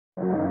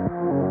Hello,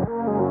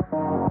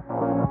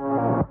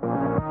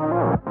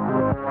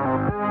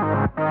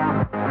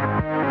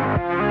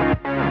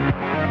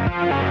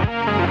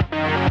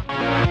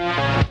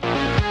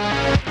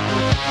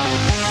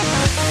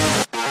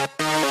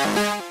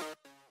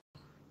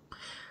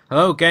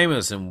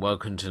 gamers, and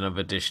welcome to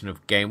another edition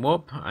of Game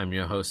Warp. I'm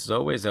your host, as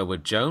always,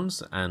 Elwood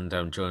Jones, and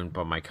I'm joined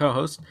by my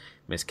co-host,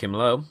 Miss Kim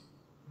Lowe.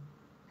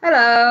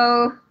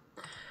 Hello.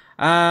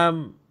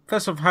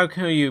 First off, how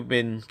have you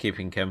been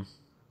keeping, Kim?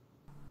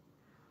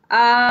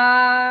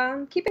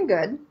 Keeping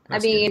good. I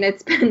That's good. mean,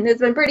 it's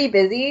been pretty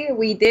busy.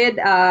 We did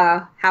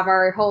have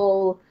our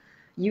whole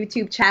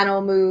YouTube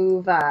channel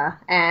move,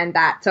 and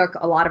that took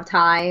a lot of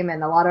time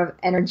and a lot of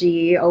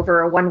energy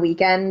over one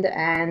weekend,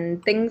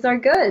 and things are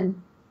good.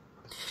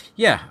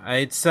 Yeah,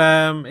 it's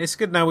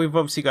good now. We've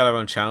obviously got our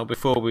own channel.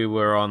 Before we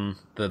were on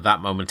the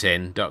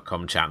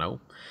thatmomentin.com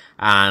channel,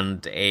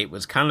 and it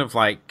was kind of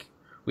like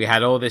we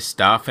had all this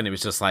stuff, and it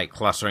was just like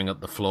clustering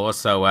up the floor.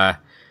 So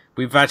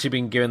we've actually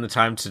been given the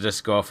time to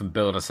just go off and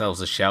build ourselves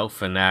a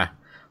shelf, and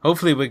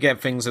hopefully we'll get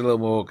things a little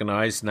more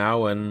organized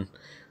now. And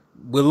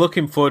we're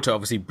looking forward to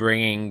obviously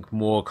bringing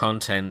more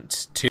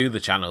content to the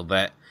channel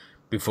that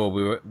before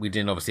we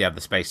didn't obviously have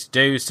the space to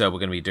do. So we're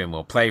going to be doing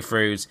more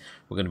playthroughs,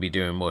 we're going to be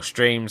doing more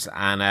streams,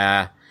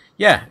 and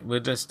yeah, we'll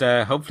just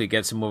hopefully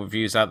get some more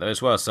reviews out there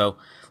as well. So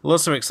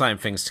lots of exciting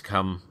things to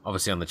come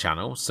obviously on the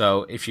channel.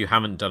 So if you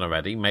haven't done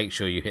already, make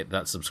sure you hit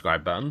that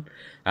subscribe button.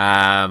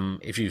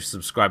 If you've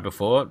subscribed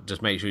before,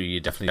 just make sure you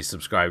definitely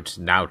subscribed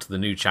now to the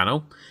new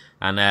channel,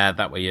 and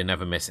that way you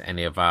never miss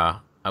any of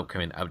our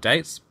upcoming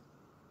updates.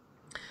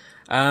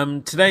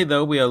 Today,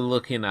 though, we are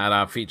looking at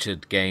our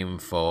featured game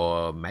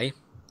for May,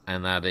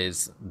 and that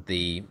is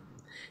the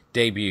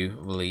debut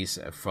release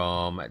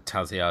from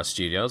Tazia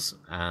Studios,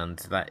 and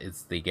that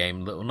is the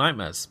game Little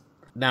Nightmares.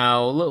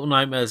 Now, Little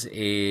Nightmares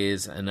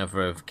is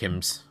another of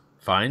Kim's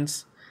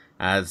finds.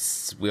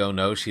 As we all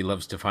know, she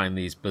loves to find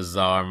these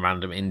bizarre and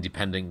random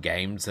independent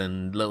games,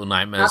 and Little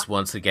Nightmares,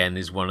 once again,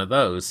 is one of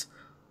those.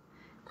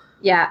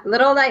 Yeah,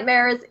 Little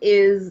Nightmares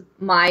is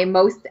my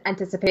most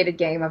anticipated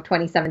game of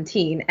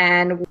 2017,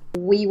 and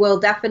we will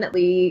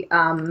definitely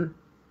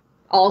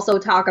also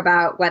talk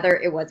about whether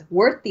it was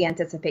worth the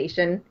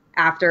anticipation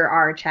after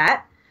our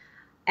chat.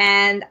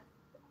 And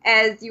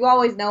as you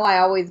always know, I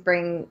always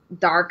bring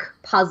dark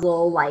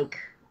puzzle like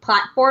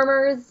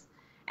platformers.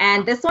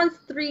 And this one's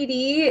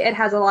 3D. It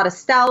has a lot of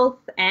stealth.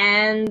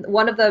 And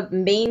one of the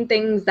main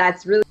things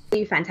that's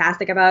really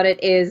fantastic about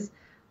it is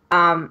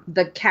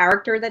the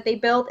character that they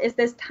built is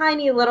this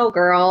tiny little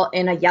girl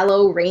in a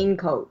yellow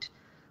raincoat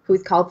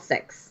who's called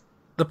Six.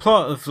 The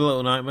plot of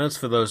Little Nightmares,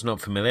 for those not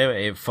familiar,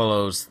 it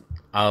follows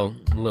our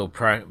little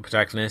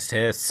protagonist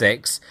here,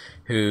 Six,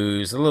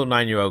 who's a little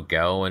 9-year-old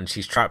girl, and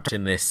she's trapped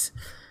in this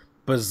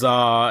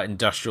bizarre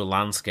industrial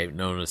landscape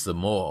known as the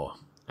Moor.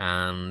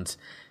 And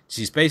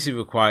she's basically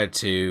required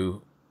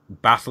to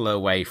battle her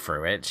way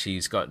through it.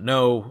 She's got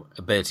no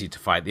ability to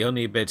fight. The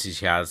only ability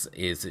she has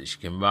is that she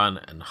can run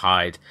and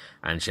hide,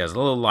 and she has a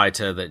little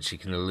lighter that she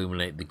can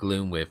illuminate the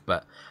gloom with.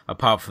 But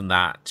apart from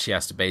that, she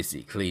has to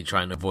basically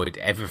try and avoid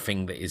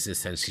everything that is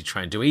essentially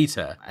trying to eat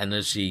her. And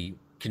as she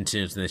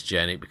continues in this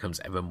journey, it becomes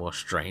ever more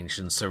strange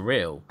and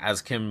surreal.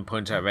 As Kim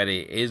pointed out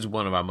already, it is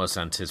one of our most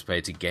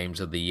anticipated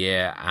games of the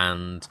year,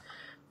 and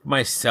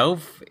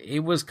myself, it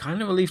was kind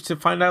of a relief to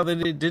find out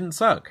that it didn't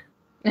suck.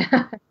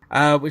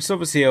 Which is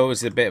obviously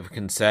always a bit of a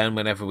concern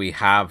whenever we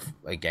have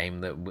a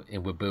game that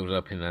we're built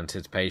up in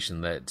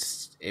anticipation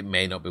that it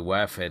may not be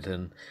worth it.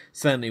 And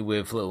certainly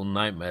with Little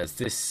Nightmares,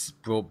 this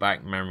brought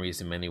back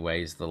memories in many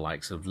ways, the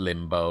likes of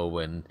Limbo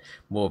and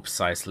more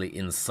precisely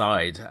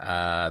Inside.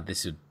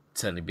 This would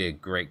certainly be a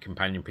great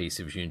companion piece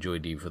if you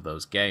enjoyed either of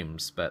those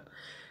games. But,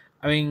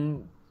 I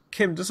mean,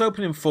 Kim, just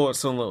opening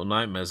thoughts on Little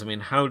Nightmares. I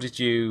mean, how did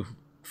you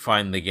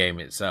find the game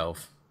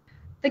itself?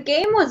 The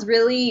game was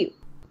really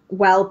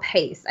well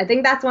paced. I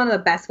think that's one of the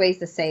best ways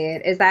to say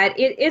it, is that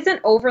it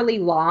isn't overly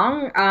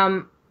long.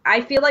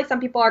 I feel like some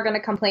people are going to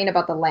complain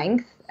about the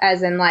length,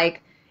 as in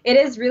like it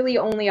is really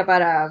only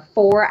about a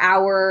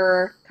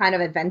 4-hour kind of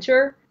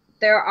adventure.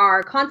 There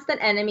are constant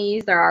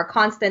enemies, there are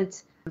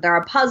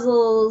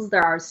puzzles,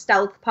 there are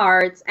stealth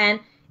parts, and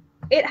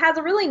it has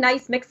a really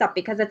nice mix up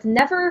because it's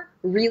never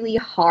really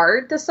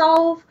hard to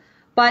solve,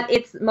 but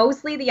it's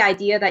mostly the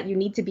idea that you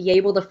need to be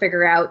able to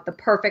figure out the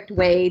perfect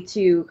way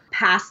to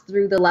pass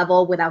through the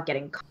level without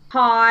getting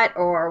caught,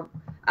 or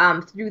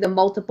through the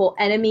multiple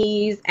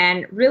enemies,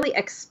 and really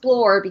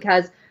explore,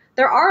 because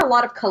there are a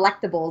lot of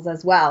collectibles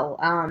as well.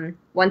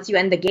 Once you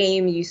end the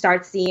game, you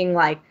start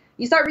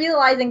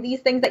realizing these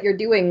things that you're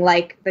doing,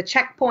 like the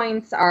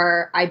checkpoints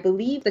are, I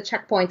believe the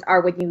checkpoints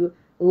are when you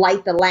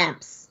light the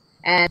lamps.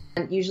 And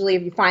usually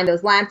if you find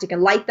those lamps, you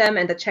can light them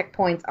and the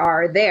checkpoints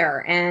are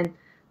there. And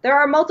there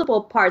are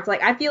multiple parts.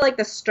 Like, I feel like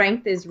the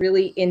strength is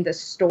really in the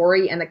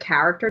story and the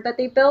character that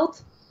they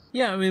built.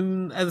 Yeah, I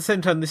mean, at the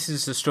same time, this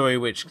is a story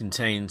which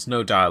contains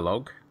no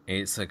dialogue.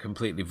 It's a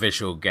completely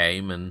visual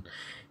game, and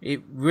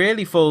It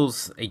really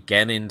falls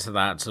again into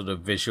that sort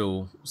of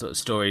visual sort of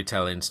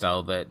storytelling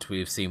style that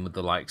we've seen with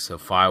the likes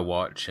of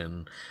Firewatch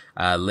and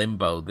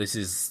Limbo. This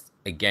is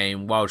a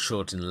game, while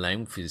short in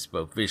length, is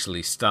both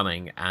visually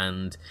stunning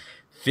and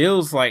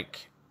feels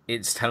like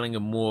it's telling a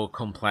more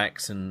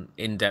complex and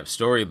in-depth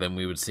story than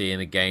we would see in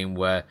a game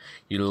where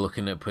you're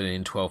looking at putting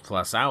in 12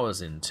 plus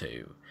hours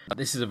into.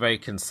 This is a very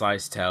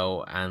concise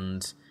tale,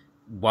 and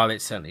while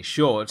it's certainly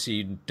short,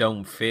 you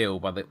don't feel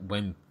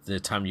when the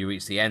time you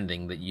reach the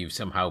ending that you've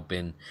somehow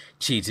been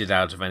cheated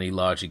out of any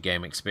larger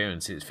game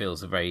experience. It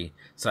feels a very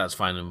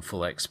satisfying and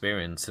full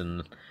experience,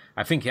 and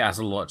I think it has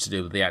a lot to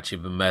do with the actual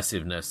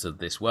immersiveness of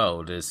this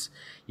world, as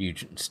you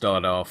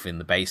start off in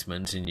the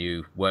basement and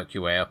you work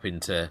your way up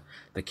into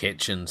the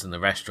kitchens and the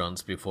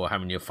restaurants before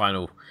having your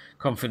final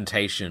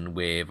confrontation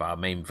with our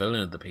main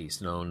villain of the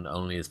piece, known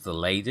only as the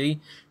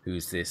Lady,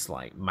 who's this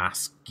like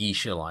masked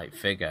geisha-like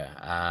figure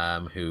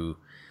who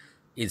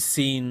is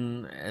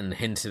seen and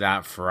hinted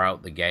at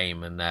throughout the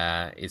game, and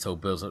it all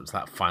builds up to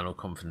that final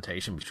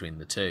confrontation between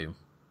the two.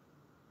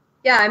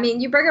 Yeah, I mean,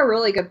 you bring a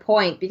really good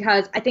point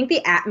because I think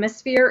the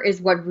atmosphere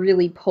is what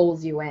really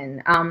pulls you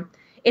in.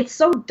 It's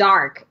so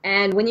dark,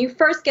 and when you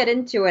first get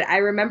into it, I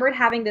remembered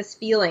having this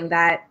feeling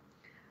that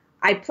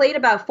I played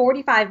about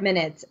 45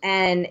 minutes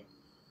and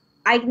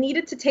I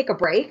needed to take a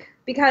break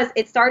because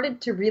it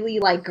started to really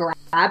like grab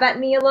at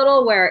me a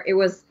little, where it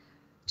was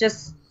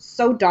just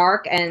so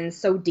dark and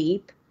so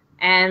deep,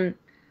 and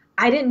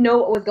I didn't know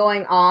what was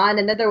going on.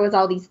 And then there was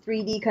all these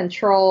 3D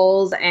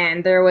controls,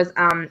 and there was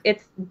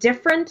it's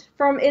different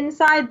from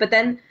inside, but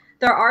then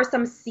there are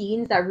some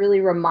scenes that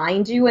really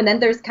remind you, and then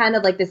there's kind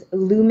of like this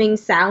looming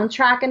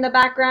soundtrack in the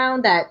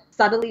background that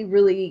subtly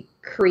really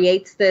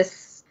creates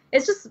this.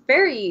 It's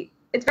very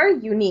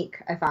unique,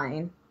 I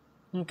find.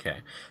 Okay.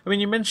 I mean,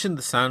 you mentioned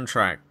the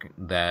soundtrack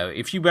there.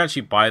 If you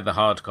actually buy the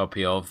hard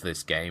copy of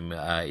this game,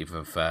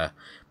 either for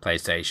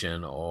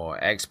PlayStation or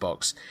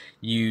Xbox,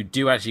 you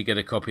do actually get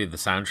a copy of the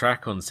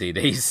soundtrack on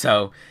CD.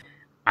 So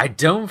I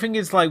don't think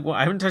it's like, well,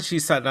 I haven't actually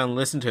sat down and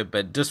listened to it,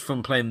 but just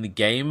from playing the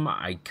game,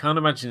 I can't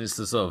imagine it's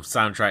the sort of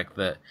soundtrack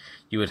that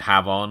you would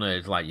have on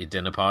at like your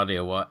dinner party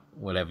or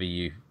whatever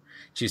you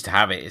choose to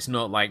have it. It's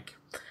not like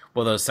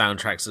one of those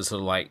soundtracks that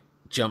sort of like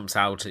jumps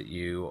out at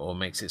you or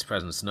makes its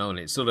presence known.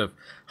 It sort of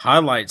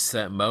highlights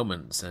certain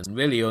moments and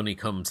really only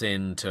comes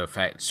into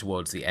effect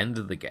towards the end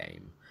of the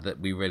game that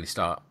we really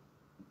start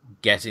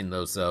getting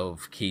those sort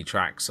of key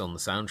tracks on the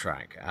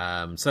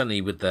soundtrack.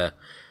 Certainly with the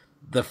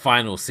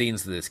final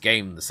scenes of this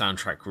game, the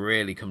soundtrack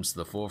really comes to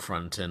the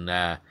forefront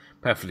and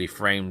perfectly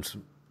frames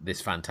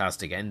this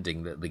fantastic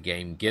ending that the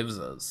game gives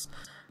us.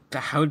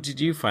 How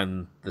did you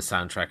find the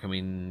soundtrack? I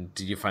mean,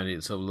 did you find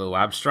it sort of a little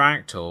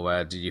abstract,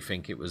 or did you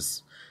think it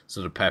was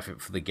sort of perfect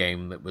for the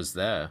game that was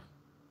there?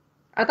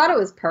 I thought it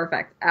was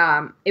perfect.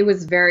 It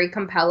was very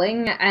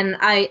compelling, and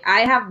I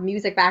have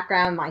music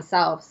background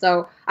myself,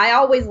 so I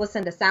always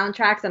listen to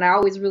soundtracks, and I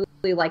always really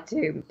like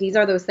to. These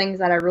are those things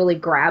that I really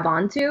grab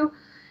onto.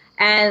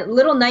 And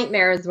Little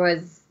Nightmares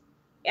was,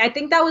 I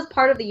think that was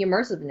part of the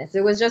immersiveness.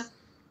 It was just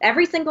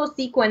every single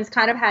sequence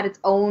kind of had its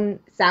own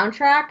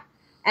soundtrack,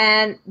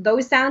 and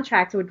those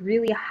soundtracks would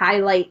really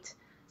highlight,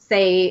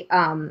 say,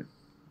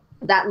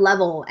 that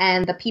level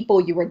and the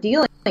people you were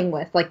dealing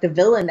with, like the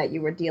villain that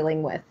you were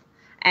dealing with.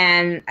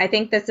 And I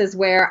think this is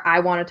where I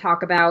want to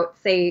talk about,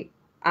 say,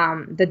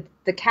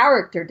 the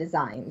character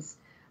designs.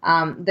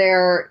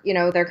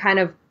 They're kind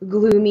of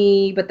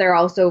gloomy, but they're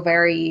also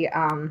very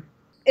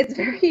it's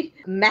very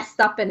messed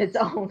up in its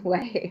own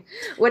way.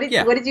 What did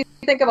you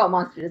think about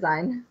monster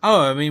design?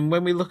 Oh, I mean,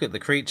 when we look at the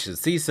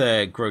creatures, these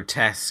are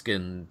grotesque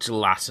and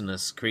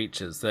gelatinous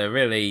creatures. They're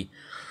really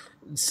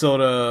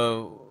sort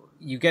of,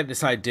 you get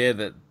this idea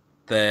that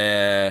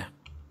they're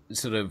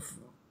sort of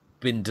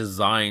been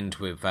designed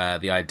with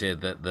the idea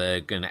that they're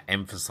going to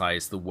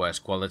emphasize the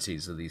worst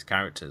qualities of these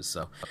characters.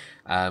 So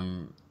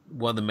one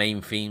of the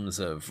main themes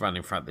of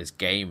running throughout this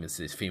game is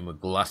this theme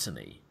of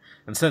gluttony.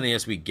 And certainly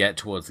as we get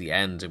towards the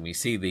end and we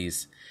see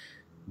these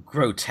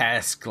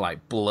grotesque,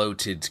 like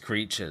bloated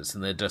creatures,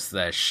 and they're just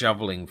there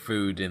shoveling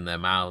food in their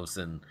mouths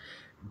and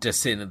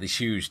just sitting at these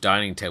huge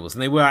dining tables.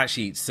 And they will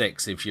actually eat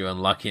 6 if you're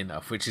unlucky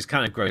enough, which is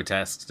kind of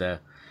grotesque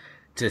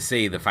to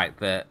see the fact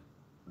that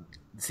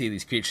see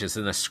these creatures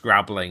and they're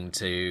scrabbling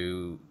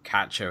to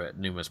catch her at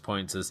numerous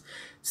points. There's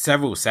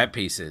several set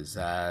pieces,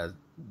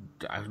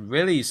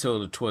 really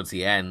sort of towards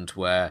the end,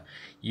 where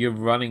you're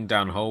running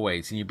down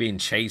hallways and you're being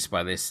chased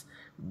by this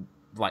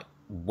like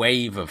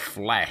wave of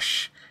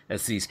flesh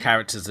as these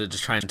characters are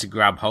just trying to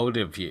grab hold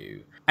of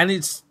you. And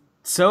it's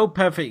so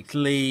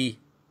perfectly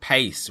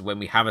paced when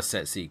we have a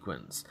set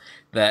sequence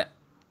that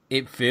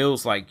it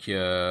feels like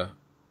you're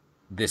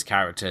this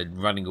character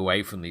running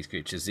away from these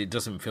creatures. It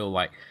doesn't feel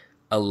like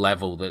a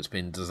level that's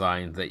been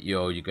designed that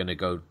you're going to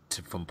go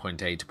to from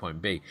point A to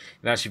point B.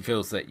 It actually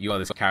feels that you are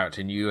this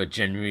character and you are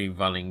genuinely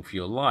running for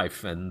your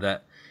life, and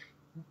that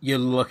you're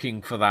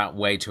looking for that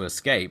way to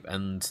escape.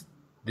 And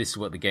this is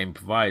what the game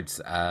provides.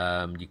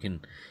 You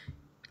can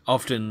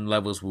Often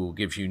levels will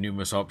give you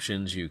numerous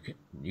options. You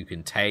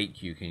can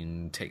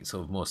take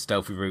sort of more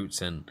stealthy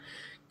routes and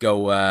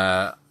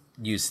go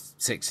use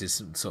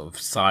Six's sort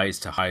of size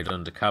to hide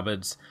under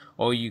cupboards,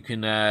 or you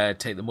can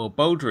take the more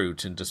bold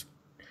route and just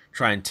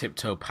try and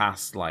tiptoe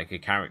past like a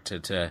character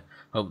to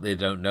hope they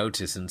don't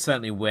notice. And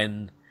certainly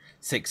when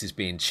Six is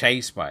being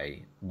chased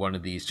by one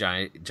of these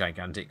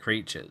gigantic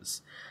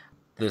creatures,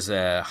 there's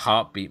a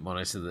heartbeat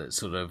monitor that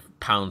sort of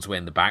pounds away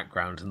in the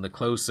background, and the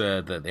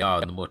closer that they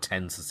are, the more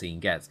tense the scene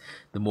gets,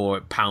 the more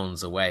it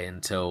pounds away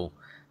until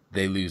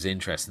they lose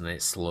interest and then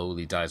it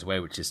slowly dies away,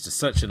 which is just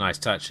such a nice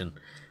touch and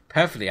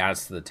perfectly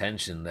adds to the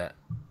tension that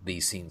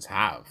these scenes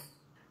have.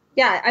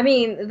 Yeah, I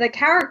mean, the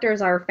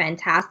characters are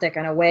fantastic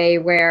in a way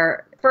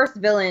where first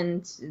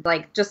villain,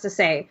 like, just to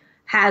say,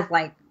 has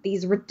like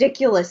these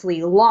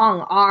ridiculously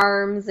long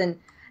arms and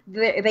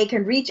they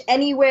can reach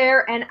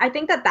anywhere. And I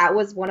think that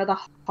was one of the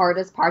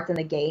hardest parts in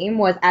the game,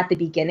 was at the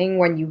beginning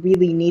when you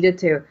really needed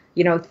to,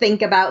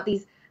 think about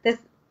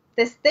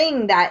this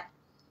thing that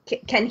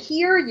can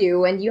hear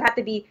you, and you have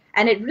to be,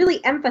 and it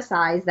really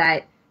emphasized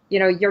that,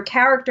 your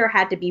character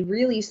had to be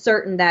really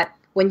certain that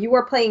when you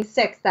were playing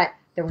Six, that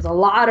there was a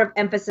lot of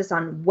emphasis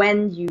on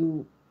when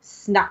you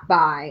snuck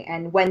by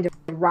and when to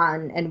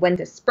run and when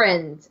to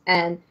sprint.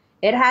 And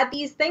it had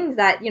these things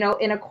that,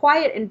 in a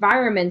quiet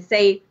environment,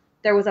 say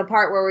there was a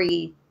part where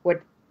we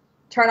would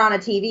turn on a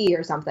TV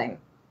or something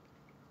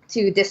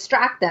to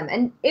distract them.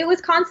 And it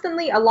was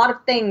constantly a lot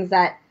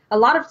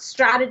of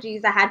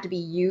strategies that had to be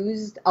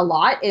used a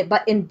lot,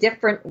 but in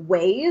different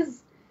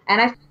ways.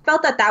 And I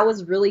felt that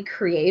was really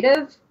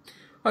creative.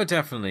 Oh,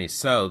 definitely.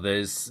 So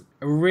there's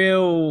a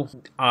real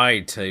eye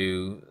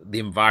to the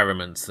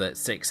environments that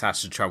Six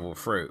has to travel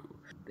through.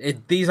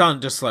 These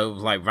aren't just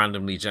like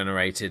randomly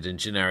generated and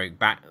generic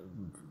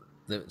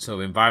sort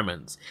of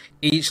environments.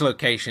 Each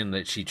location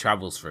that she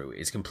travels through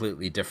is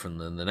completely different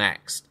than the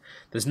next.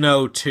 There's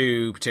no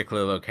two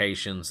particular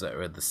locations that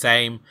are the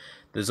same.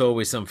 There's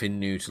always something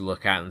new to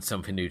look at and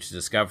something new to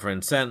discover.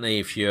 And certainly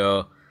if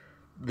you're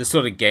the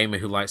sort of gamer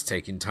who likes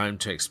taking time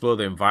to explore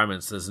the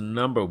environments, there's a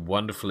number of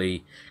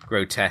wonderfully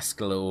grotesque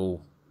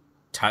little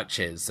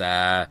touches.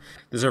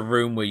 There's a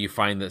room where you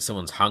find that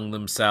someone's hung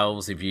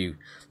themselves if you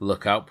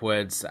look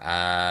upwards.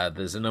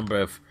 There's a number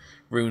of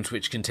rooms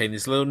which contain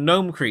these little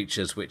gnome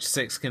creatures which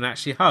Six can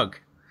actually hug,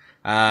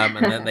 and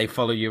then they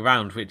follow you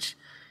around, which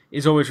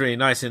is always really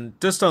nice. And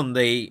just on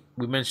we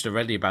mentioned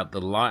already about the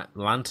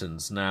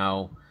lanterns.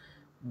 Now,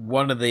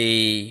 one of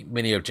the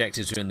mini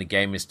objectives in the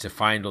game is to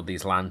find all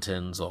these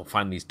lanterns or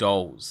find these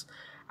dolls,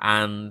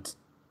 and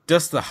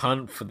just the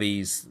hunt for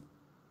these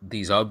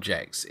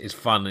objects is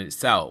fun in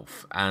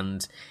itself,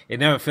 and it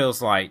never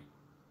feels like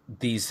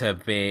these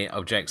have been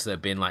objects that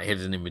have been like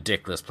hidden in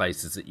ridiculous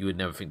places that you would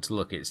never think to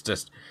look. It's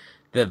just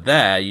they're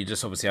there. You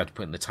just obviously have to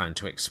put in the time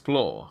to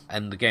explore,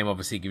 and the game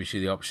obviously gives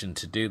you the option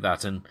to do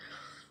that. And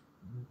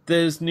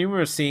there's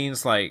numerous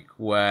scenes like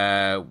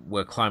where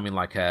we're climbing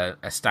like a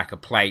stack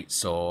of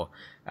plates, or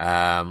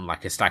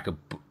like a stack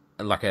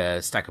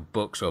of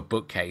books or a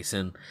bookcase,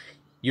 and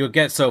you'll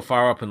get so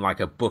far up and like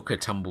a book will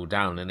tumble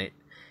down, and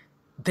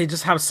they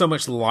just have so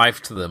much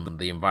life to them.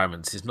 The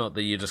environments, it's not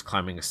that you're just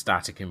climbing a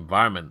static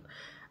environment.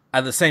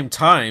 At the same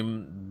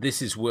time,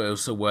 this is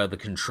also where the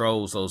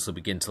controls also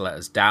begin to let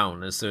us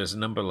down, as there's a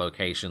number of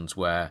locations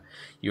where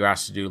you're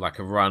asked to do like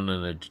a run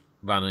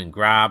and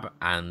grab,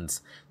 and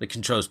the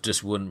controls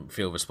just wouldn't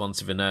feel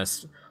responsive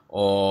enough,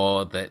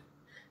 or that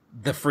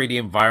the 3D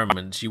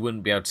environment, you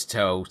wouldn't be able to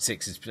tell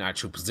Six's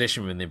actual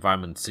position in the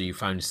environment, so you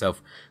find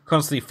yourself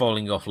constantly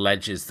falling off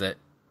ledges that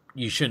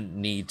you shouldn't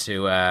need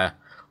to,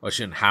 or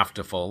shouldn't have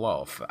to fall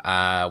off,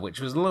 which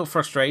was a little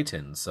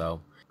frustrating.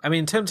 So, I mean,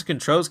 in terms of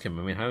controls, Kim,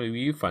 I mean, how are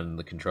you finding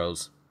the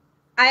controls?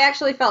 I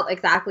actually felt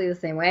exactly the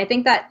same way. I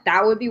think that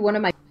would be one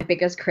of my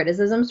biggest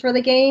criticisms for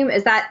the game,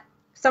 is that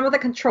some of the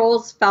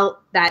controls felt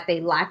that they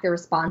lacked the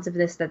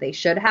responsiveness that they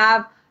should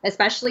have,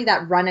 especially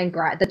that run and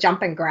grab, the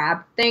jump and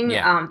grab thing.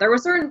 Yeah. There were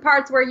certain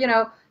parts where,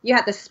 you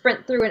had to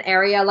sprint through an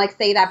area, like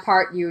say that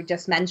part you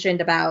just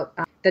mentioned about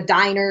the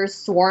diners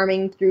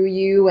swarming through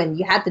you, and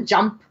you had to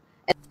jump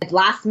at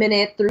last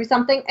minute through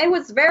something. It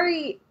was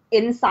very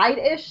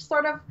inside-ish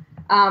sort of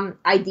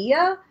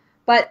idea,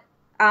 but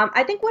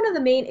I think one of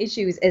the main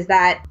issues is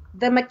that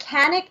the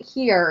mechanic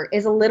here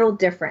is a little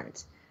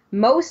different.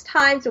 Most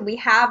times when we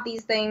have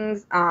these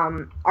things,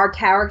 our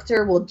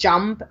character will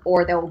jump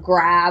or they'll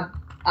grab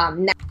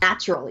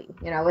naturally.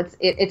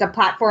 It's a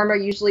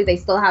platformer. Usually they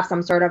still have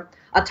some sort of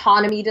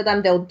autonomy to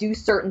them. They'll do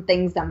certain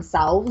things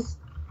themselves.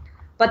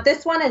 But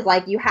this one is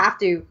like you have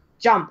to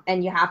jump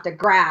and you have to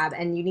grab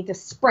and you need to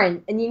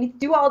sprint and you need to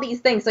do all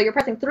these things. So you're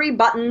pressing 3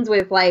 buttons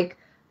with like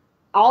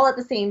all at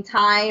the same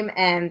time,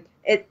 and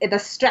the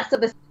stress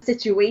of the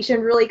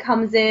situation really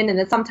comes in. And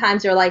then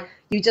sometimes you're like,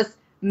 you just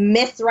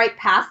miss right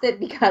past it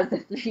because the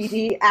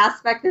 3D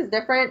aspect is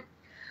different.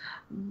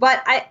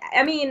 But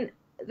I mean,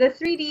 the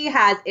 3D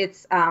has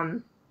its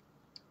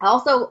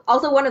also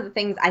one of the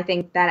things I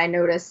think that I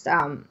noticed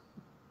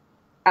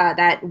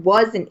that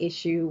was an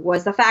issue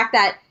was the fact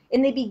that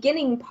in the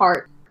beginning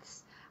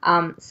parts,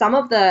 some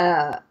of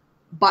the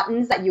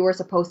buttons that you were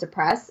supposed to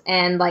press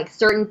and like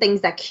certain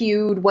things that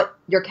cued what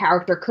your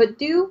character could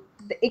do,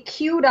 it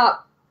queued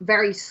up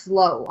very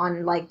slow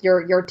on like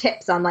your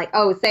tips on like,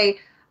 oh, say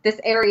this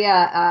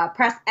area,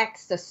 press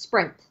X to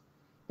sprint.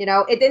 You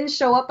know, it didn't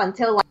show up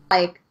until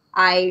like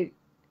I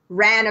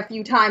ran a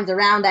few times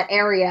around that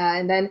area,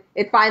 and then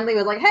it finally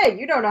was like, hey,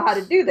 you don't know how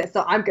to do this,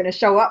 so I'm gonna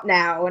show up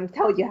now and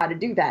tell you how to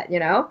do that, you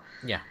know?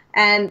 Yeah.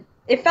 And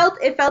it felt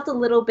a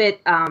little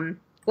bit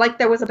like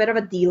there was a bit of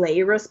a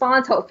delay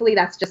response. Hopefully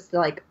that's just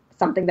like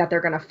something that they're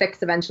gonna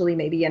fix eventually,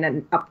 maybe in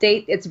an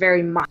update. It's a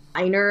very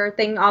minor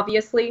thing,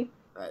 obviously.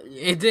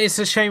 It's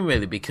a shame,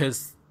 really,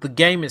 because the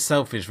game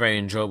itself is very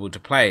enjoyable to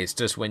play. It's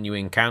just when you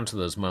encounter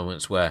those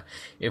moments where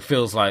it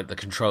feels like the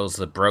controls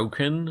are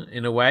broken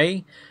in a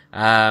way.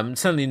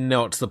 Certainly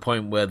not to the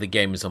point where the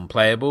game is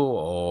unplayable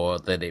or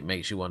that it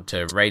makes you want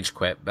to rage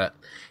quit, but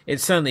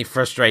it's certainly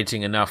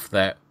frustrating enough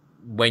that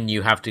when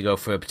you have to go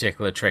for a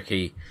particular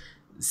tricky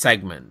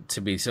segment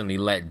to be suddenly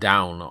let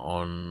down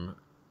on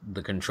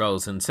the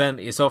controls. And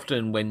certainly it's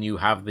often when you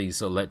have these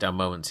sort of letdown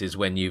moments is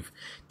when you've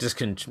just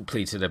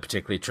completed a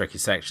particularly tricky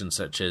section,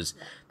 such as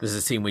there's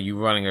a scene where you're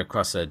running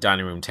across a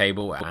dining room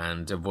table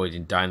and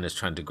avoiding diners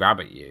trying to grab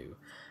at you,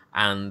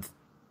 and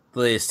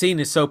the scene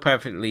is so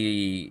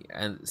perfectly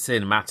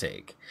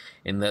cinematic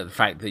in the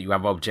fact that you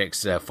have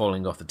objects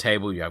falling off the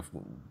table, you have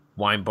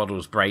wine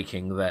bottles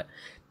breaking, that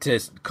to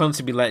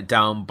constantly be let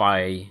down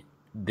by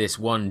this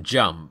one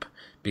jump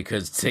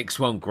because Six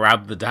won't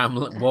grab the damn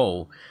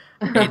wall,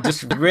 it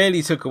just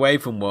really took away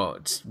from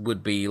what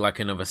would be like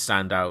another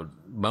standout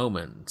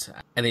moment.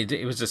 And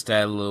it was just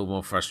a little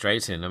more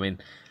frustrating.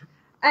 And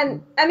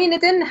I mean,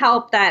 it didn't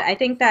help that I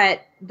think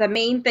that the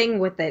main thing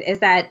with it is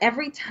that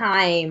every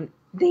time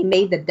they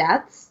made the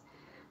deaths,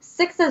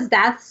 Six's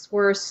deaths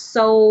were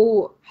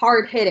so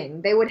hard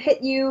hitting. They would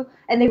hit you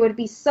and they would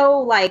be so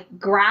like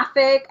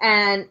graphic,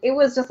 and it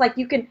was just like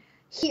you can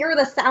hear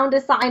the sound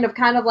design of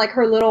kind of like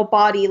her little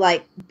body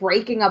like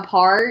breaking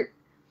apart.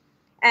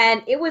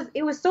 And it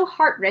was so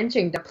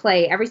heart-wrenching to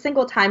play every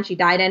single time she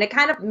died, and it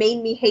kind of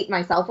made me hate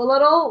myself a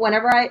little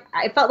whenever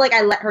I felt like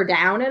I let her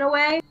down in a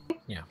way.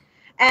 Yeah.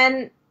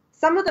 And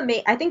some of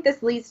I think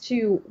this leads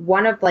to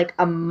one of like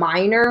a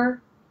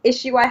minor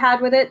issue I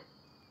had with it,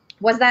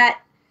 was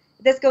that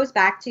this goes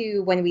back to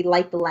when we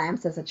light the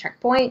lamps as a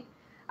checkpoint.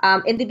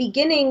 In the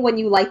beginning, when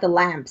you light the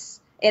lamps,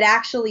 it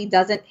actually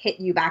doesn't hit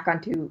you back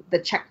onto the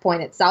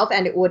checkpoint itself,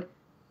 and it would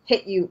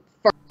hit you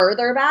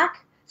further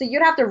back. So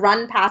you'd have to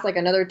run past like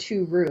another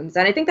 2 rooms.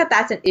 And I think that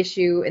that's an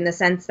issue in the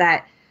sense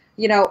that,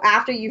 you know,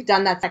 after you've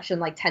done that section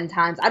like 10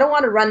 times, I don't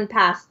want to run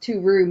past 2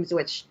 rooms,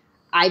 which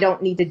I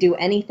don't need to do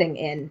anything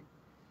in.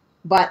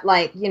 But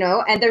like, you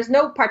know, and there's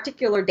no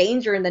particular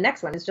danger in the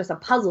next one. It's just a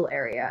puzzle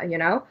area, you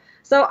know?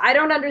 So I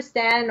don't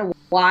understand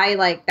why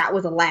like that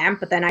was a lamp,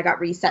 but then I got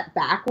reset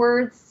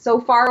backwards so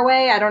far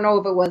away. I don't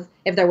know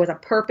if there was a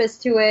purpose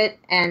to it.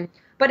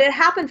 But it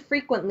happened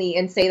frequently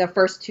in, say, the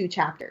first 2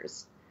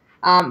 chapters.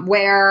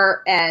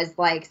 Whereas,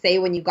 like, say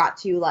when you got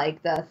to,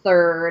 like, the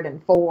 3rd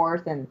and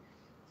 4th and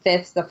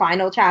 5th, the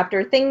final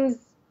chapter, things,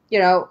 you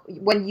know,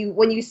 when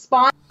you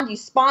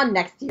spawn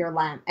next to your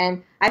lamp.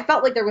 And I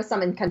felt like there was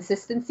some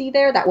inconsistency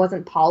there that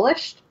wasn't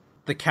polished.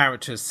 The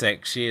character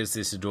Six, she is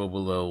this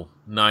adorable little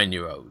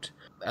 9-year-old.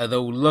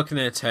 Although looking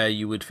at her,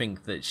 you would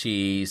think that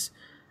she's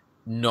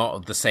not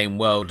of the same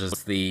world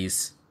as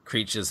these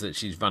creatures that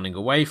she's running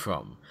away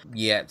from.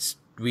 Yet,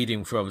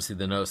 reading through obviously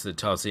the notes that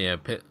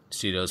Tarsier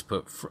Studios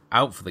put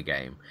out for the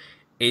game,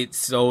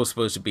 it's all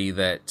supposed to be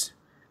that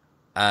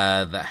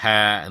that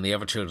her and the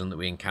other children that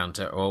we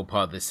encounter are all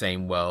part of the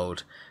same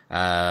world,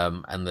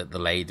 and that the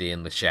lady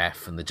and the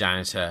chef and the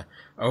janitor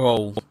are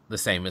all the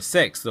same as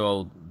Six. They're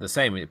all the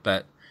same,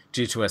 but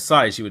due to her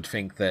size, you would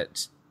think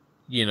that,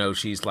 you know,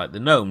 she's like the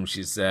gnome.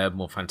 She's a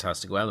more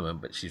fantastical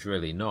element, but she's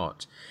really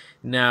not.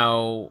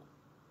 Now,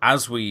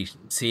 as we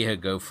see her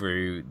go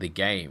through the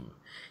game,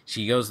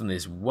 she goes on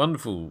this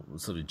wonderful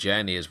sort of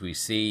journey as we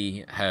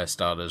see her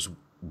start as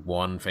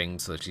one thing.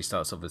 So she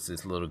starts off as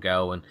this little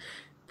girl, and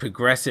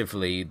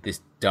progressively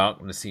this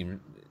darkness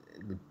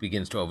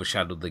begins to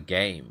overshadow the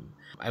game.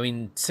 I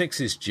mean,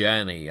 Six's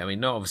journey, I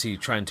mean, not obviously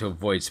trying to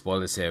avoid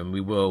spoilers here, and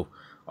we will,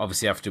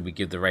 obviously after we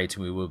give the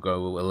rating, we will go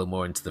a little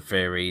more into the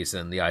theories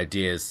and the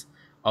ideas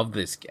of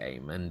this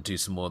game and do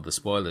some more of the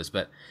spoilers.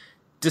 But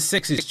just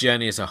Six's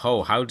journey as a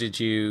whole, how did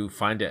you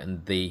find it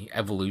and the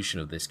evolution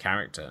of this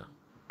character?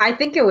 I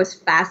think it was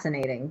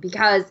fascinating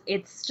because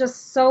it's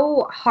just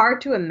so hard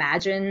to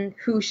imagine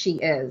who she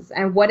is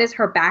and what is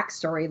her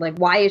backstory. Like,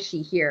 why is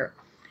she here?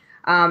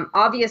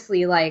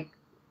 Obviously, like,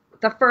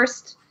 the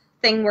first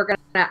thing we're going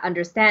to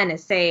understand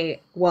is, say,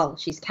 well,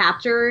 she's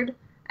captured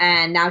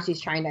and now she's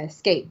trying to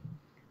escape.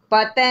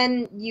 But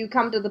then you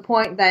come to the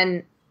point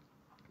then,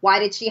 why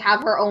did she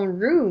have her own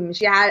room?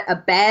 She had a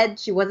bed.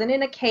 She wasn't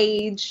in a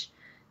cage.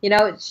 You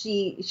know,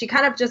 she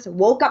kind of just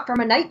woke up from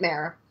a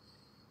nightmare.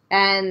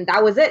 And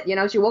that was it. You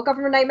know, she woke up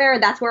from a nightmare,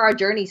 and that's where our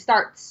journey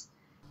starts.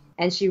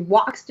 And she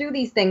walks through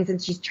these things,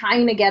 and she's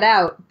trying to get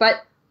out.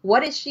 But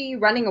what is she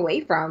running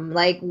away from?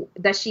 Like,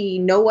 does she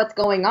know what's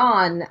going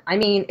on? I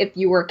mean, if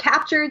you were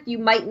captured, you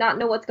might not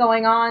know what's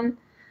going on.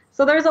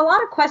 So there's a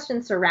lot of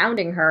questions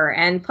surrounding her.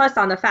 And plus,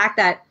 on the fact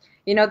that,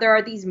 there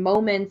are these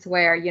moments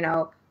where,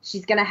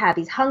 she's going to have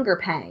these hunger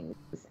pangs.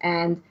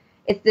 And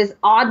it's this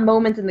odd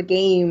moment in the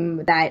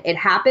game that it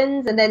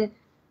happens. And then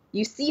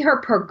you see her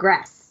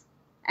progress.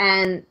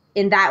 And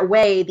in that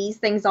way, these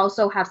things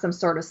also have some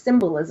sort of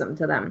symbolism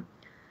to them.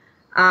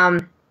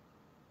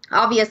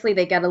 Obviously,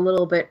 they get a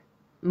little bit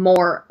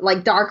more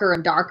like darker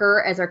and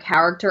darker as her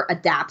character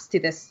adapts to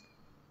this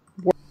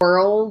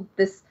world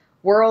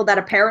that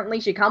apparently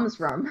she comes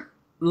from.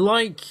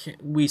 Like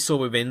we saw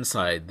with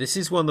Inside, this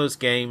is one of those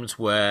games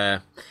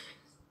where,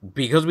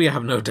 because we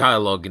have no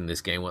dialogue in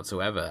this game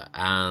whatsoever,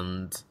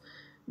 and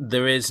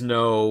there is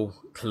no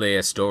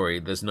clear story,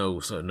 there's no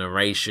sort of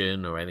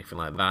narration or anything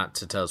like that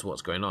to tell us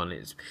what's going on.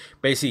 It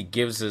basically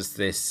gives us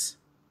these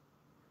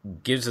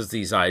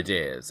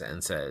ideas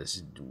and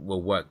says,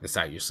 "We'll work this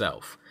out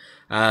yourself."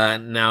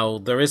 Now,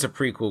 there is a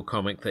prequel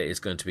comic that is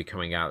going to be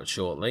coming out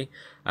shortly,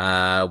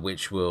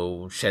 which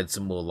will shed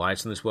some more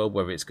light on this world.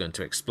 Whether it's going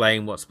to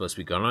explain what's supposed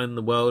to be going on in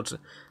the world,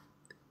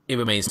 it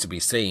remains to be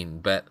seen.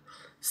 But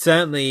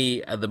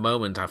certainly, at the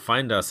moment, I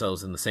find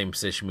ourselves in the same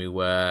position we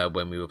were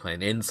when we were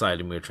playing Inside,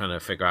 and we were trying to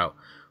figure out,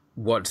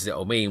 what does it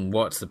all mean?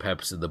 What's the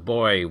purpose of the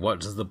boy? What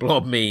does the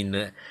blob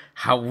mean?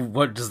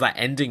 What does that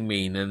ending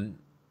mean? And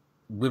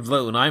with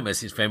Little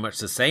Nightmares, it's very much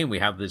the same. We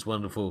have this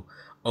wonderful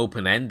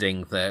open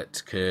ending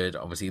that could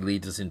obviously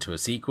lead us into a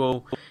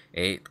sequel.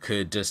 It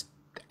could just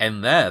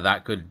end there.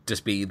 That could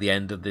just be the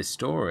end of this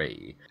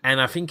story.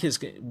 And I think it's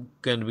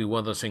going to be one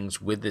of those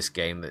things with this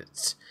game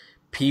that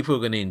people are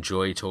going to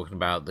enjoy talking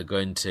about. They're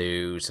going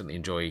to certainly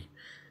enjoy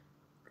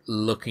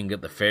looking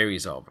at the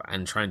theories of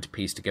and trying to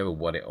piece together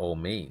what it all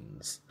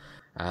means.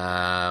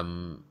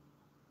 And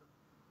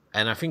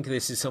I think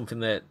this is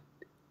something that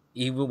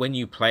even when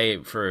you play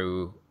it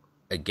through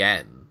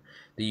again,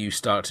 that you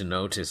start to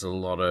notice a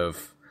lot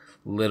of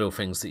little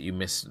things that you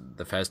missed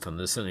the first time.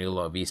 There's certainly a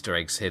lot of Easter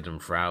eggs hidden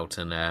throughout,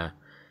 and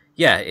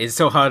it's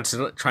so hard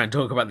to try and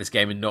talk about this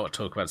game and not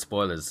talk about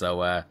spoilers.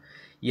 So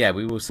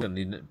we will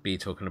certainly be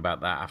talking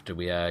about that after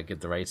we give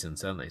the rating,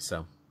 certainly.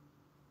 So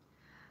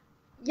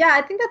yeah,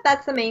 I think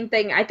that's the main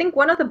thing. I think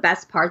one of the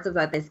best parts of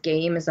this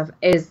game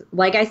is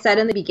like I said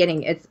in the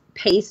beginning, it's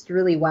paced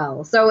really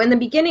well. So in the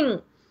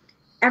beginning,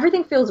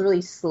 everything feels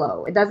really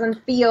slow. It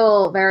doesn't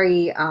feel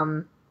very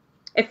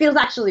it feels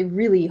actually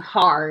really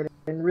hard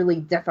and really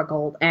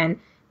difficult, and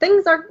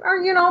things are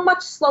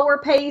much slower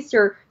paced.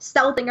 You're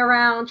stealthing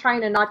around,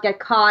 trying to not get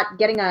caught,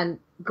 getting a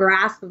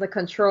grasp of the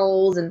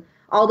controls and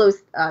all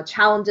those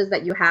challenges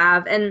that you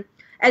have. And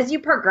as you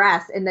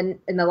progress in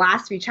the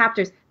last few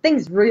chapters,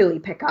 things really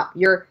pick up.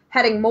 You're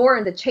heading more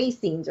into chase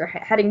scenes, you're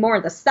heading more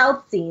into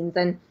stealth scenes,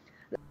 and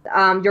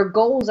your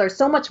goals are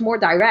so much more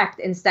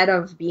direct instead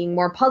of being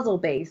more puzzle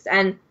based.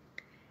 And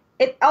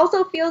it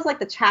also feels like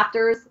the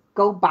chapters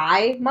go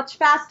by much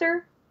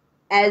faster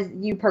as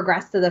you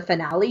progress to the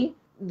finale.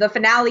 The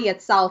finale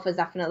itself is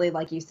definitely,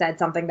 like you said,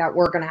 something that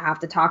we're going to have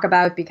to talk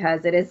about,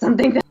 because it is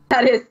something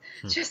that is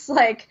just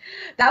like,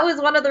 that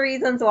was one of the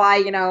reasons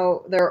why,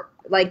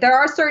 there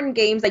are certain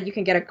games that you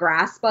can get a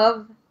grasp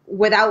of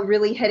without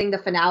really hitting the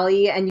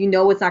finale, and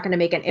it's not going to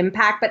make an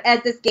impact. But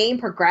as this game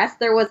progressed,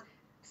 there was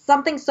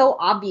something so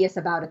obvious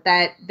about it,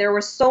 that there were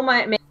so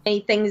many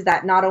things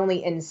that not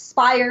only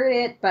inspired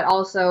it, but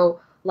also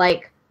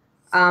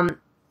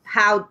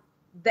how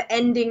the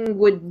ending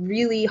would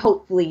really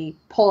hopefully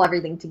pull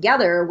everything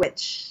together,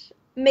 which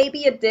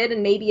maybe it did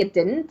and maybe it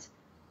didn't.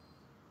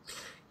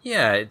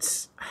 Yeah,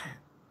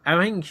 I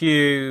think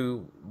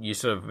you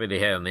sort of really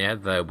hit on the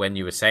head there when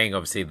you were saying,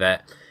 obviously,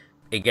 that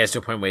it gets to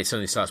a point where it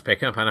suddenly starts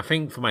picking up. And I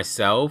think for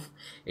myself,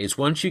 is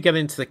once you get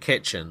into the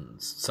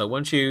kitchens, so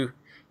once you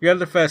have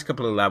the first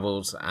couple of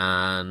levels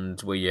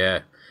and where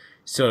you're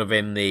sort of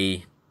in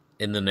the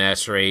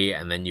nursery,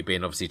 and then you're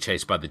being obviously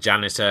chased by the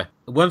janitor.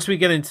 Once we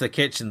get into the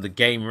kitchen, the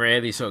game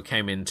really sort of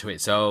came into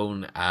its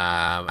own,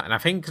 and I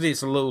think because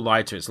it's a little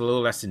lighter, it's a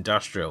little less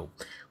industrial.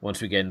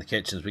 Once we get in the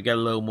kitchens, we get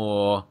a little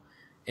more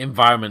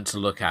environment to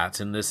look at,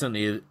 and there's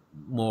certainly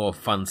more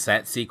fun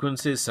set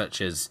sequences, such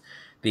as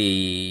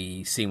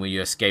the scene where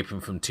you're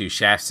escaping from two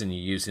chefs and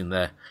you're using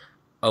the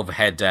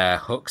overhead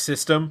hook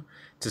system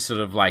to sort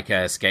of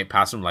escape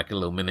past them, like a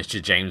little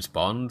miniature James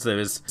Bond.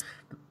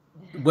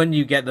 When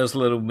you get those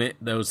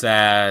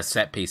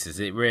set pieces,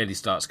 it really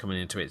starts coming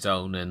into its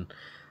own. And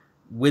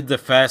with the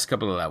first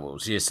couple of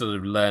levels, you're sort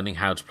of learning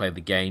how to play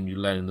the game, you're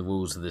learning the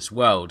rules of this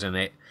world, and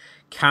it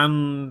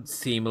can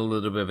seem a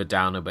little bit of a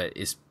downer, but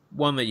it's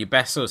one that you're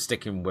best sort of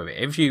sticking with it.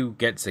 If you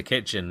get to the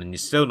kitchen and you're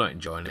still not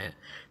enjoying it,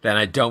 then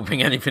I don't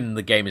think anything in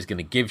the game is going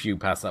to give you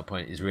past that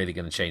point is really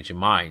going to change your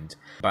mind.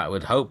 But I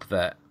would hope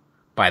that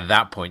by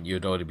that point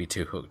you'd already be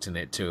too hooked in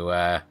it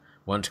to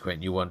want to quit,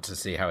 and you want to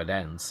see how it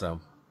ends. So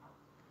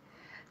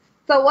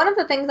one of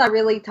the things I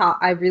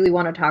really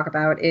want to talk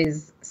about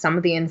is some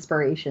of the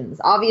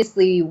inspirations.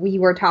 Obviously, we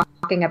were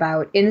talking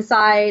about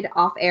Inside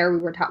off air.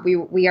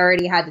 We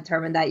already had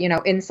determined that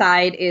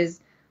Inside is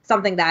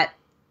something that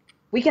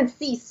we can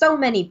see so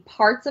many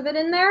parts of it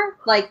in there.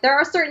 Like there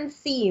are certain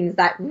scenes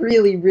that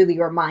really, really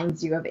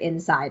reminds you of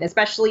Inside,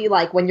 especially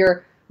like when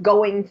you're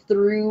going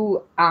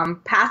through,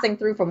 passing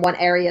through from one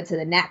area to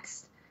the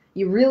next.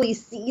 You really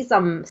see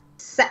some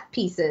set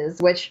pieces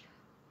which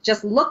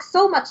just look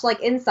so much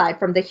like Inside,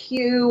 from the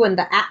hue and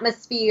the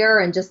atmosphere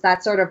and just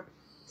that sort of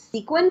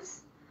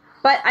sequence.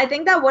 But I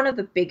think that one of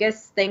the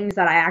biggest things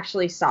that I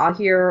actually saw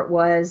here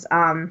was,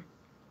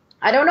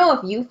 I don't know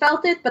if you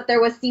felt it, but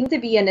there was seemed to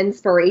be an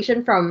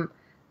inspiration from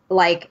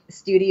like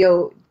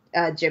Studio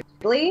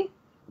Ghibli.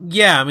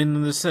 Yeah, I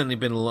mean, there's certainly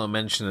been a lot of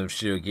mention of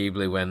Studio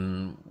Ghibli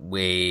when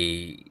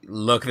we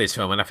look at this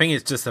film, and I think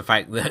it's just the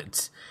fact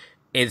that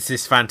it's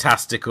this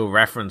fantastical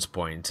reference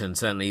point, and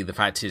certainly the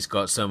fact it's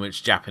got so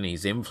much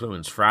Japanese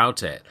influence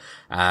throughout it.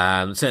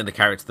 Certainly the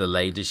character, the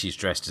lady, she's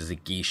dressed as a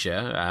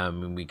geisha.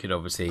 And we could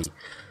obviously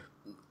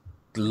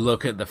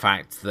look at the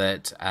fact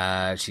that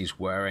she's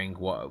wearing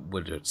what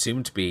would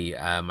assume to be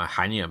a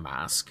Hannya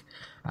mask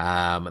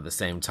at the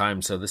same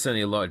time. So there's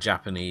certainly a lot of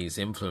Japanese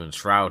influence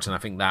throughout, and I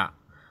think that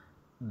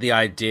the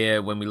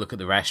idea when we look at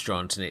the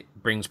restaurant, and it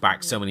brings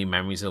back so many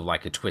memories of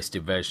like a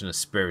twisted version of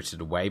Spirited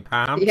Away,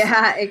 perhaps.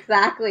 Yeah,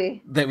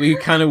 exactly. That we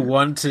kind of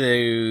want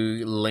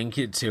to link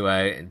it to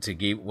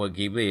what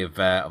Ghibli have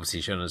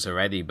obviously shown us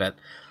already, but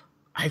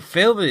I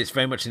feel that it's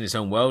very much in its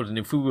own world, and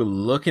if we were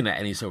looking at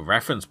any sort of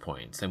reference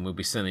points, then we'll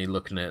be certainly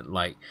looking at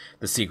like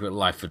The Secret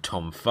Life of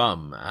Tom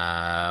Thumb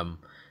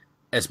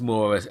as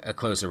more a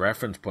closer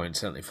reference point,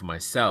 certainly for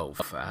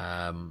myself.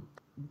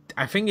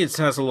 I think it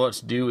has a lot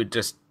to do with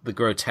just the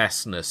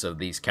grotesqueness of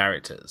these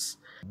characters.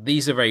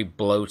 These are very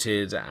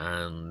bloated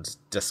and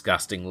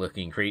disgusting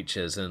looking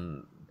creatures,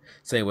 and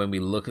say when we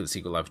look at The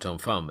Secret Life of Tom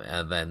Thumb,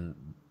 then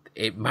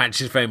it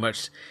matches very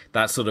much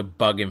that sort of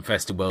bug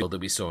infested world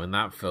that we saw in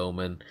that film.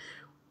 And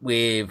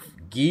with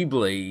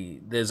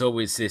Ghibli, there's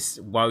always this,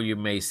 while you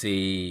may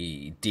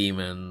see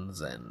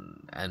demons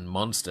and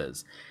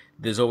monsters,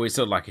 there's always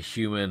sort of like a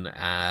human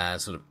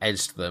sort of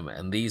edge to them,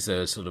 and these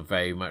are sort of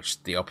very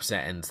much the opposite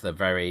ends. They're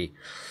very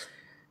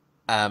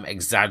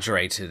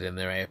exaggerated in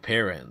their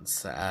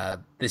appearance.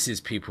 This is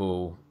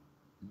people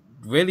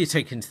really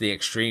taken to the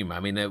extreme.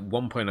 I mean, at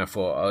one point I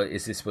thought, oh,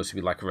 is this supposed to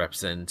be like a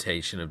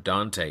representation of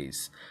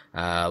Dante's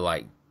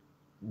Inferno,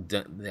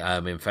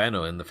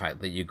 and the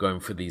fact that you're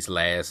going through these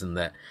layers and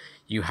that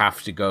you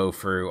have to go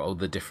through all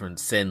the different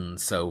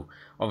sins. So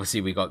obviously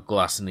we got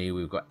gluttony,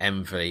 we've got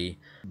envy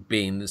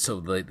being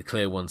sort of the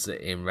clear ones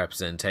that in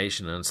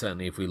representation, and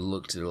certainly if we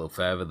looked a little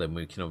further, then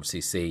we can obviously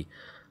see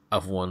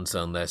other ones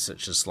on there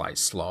such as like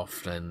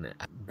sloth, and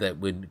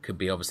that could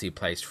be obviously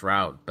placed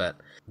throughout. But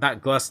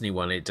that gluttony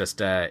one, it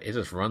just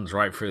runs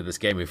right through this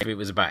game. If it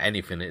was about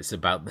anything, it's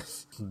about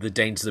the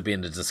dangers of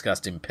being a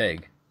disgusting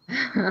pig.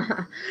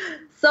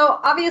 So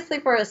obviously,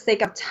 for the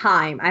sake of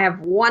time, I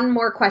have one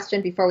more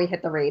question before we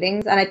hit the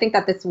ratings, and I think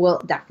that this will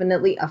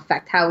definitely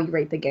affect how we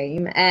rate the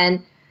game.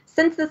 And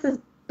since this is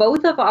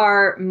both of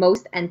our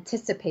most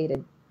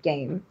anticipated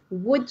game,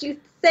 would you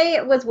say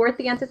it was worth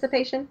the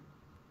anticipation?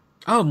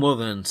 Oh, more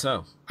than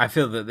so. I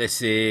feel that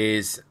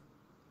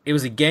it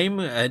was a game.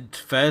 At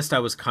first I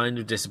was kind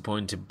of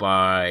disappointed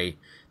by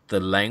the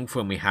length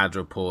when we had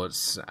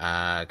reports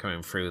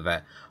coming through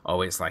that,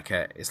 oh, it's like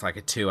a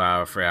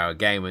 2-hour, 3-hour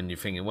game, and you're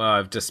thinking, well,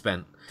 I've just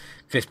spent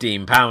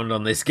 £15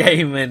 on this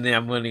game and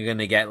I'm only going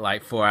to get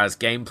like 4 hours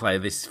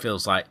gameplay. This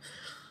feels like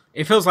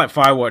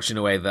Firewatch in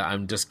a way, that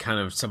I'm just kind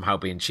of somehow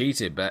being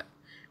cheated. But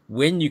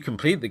when you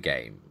complete the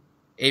game,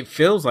 it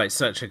feels like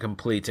such a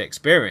complete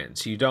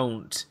experience. You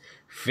don't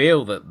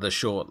feel that the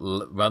short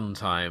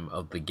runtime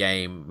of the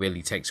game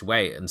really takes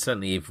away. And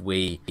certainly if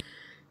we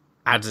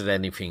added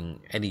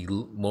any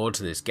more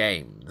to this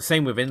game, the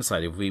same with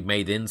Inside, if we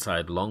made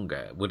Inside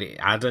longer, would it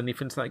add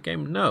anything to that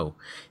game? No.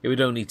 It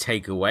would only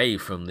take away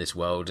from this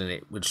world, and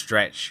it would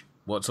stretch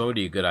what's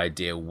already a good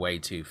idea way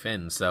too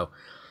thin. So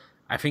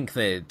I think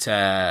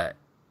that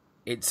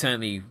it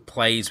certainly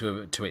plays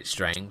to its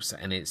strengths,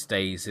 and it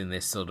stays in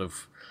this sort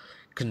of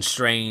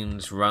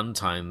constrained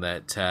runtime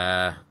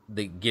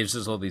that gives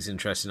us all these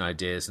interesting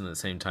ideas, and at the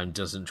same time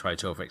doesn't try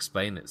to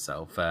over-explain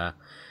itself.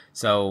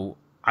 So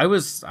I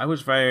was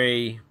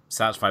very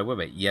satisfied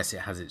with it. Yes,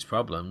 it has its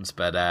problems,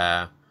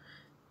 but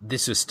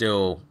this was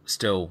still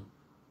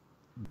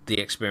the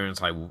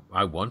experience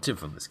I wanted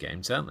from this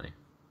game, certainly.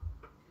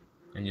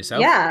 And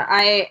yourself? Yeah,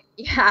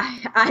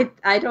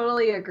 I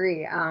totally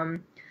agree.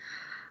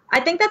 I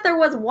think that there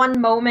was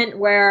one moment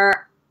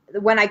where,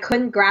 when I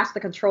couldn't grasp the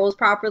controls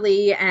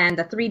properly and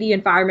the 3D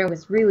environment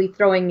was really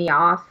throwing me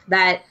off,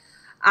 that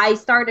I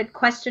started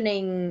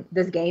questioning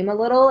this game a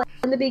little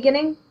in the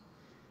beginning.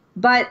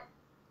 But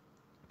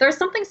there's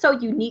something so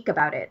unique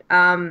about it.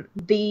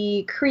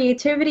 The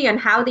creativity and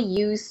how they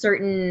use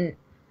certain,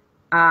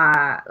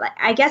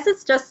 I guess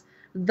it's just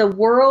the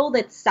world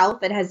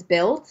itself it has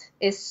built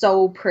is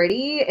so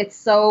pretty. It's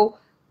so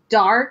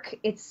dark.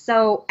 It's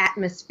so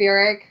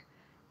atmospheric.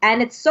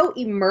 And it's so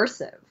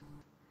immersive.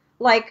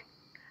 Like,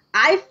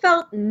 I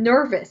felt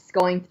nervous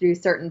going through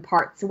certain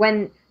parts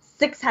when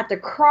Six had to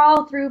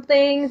crawl through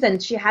things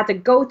and she had to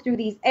go through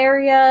these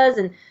areas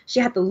and she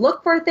had to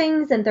look for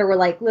things and there were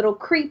like little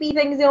creepy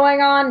things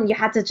going on and you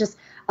had to just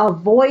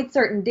avoid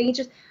certain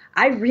dangers.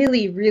 I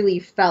really, really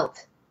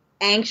felt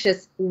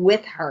anxious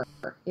with her,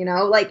 you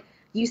know? Like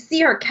you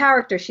see her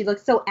character, she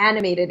looks so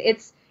animated.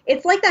 It's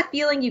like that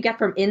feeling you get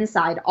from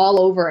Inside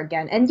all over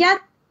again. And yet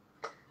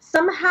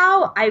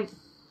somehow I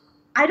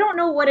don't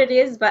know what it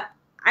is, but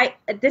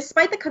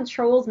despite the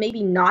controls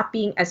maybe not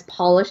being as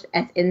polished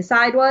as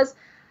Inside was,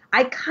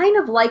 I kind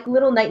of like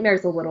Little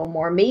Nightmares a little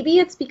more. Maybe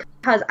it's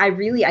because I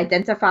really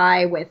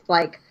identify with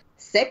like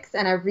Six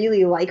and I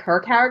really like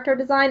her character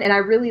design and I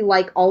really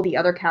like all the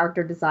other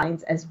character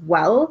designs as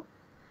well.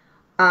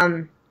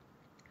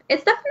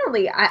 It's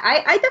definitely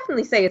I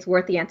definitely say it's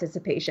worth the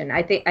anticipation.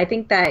 I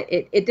think that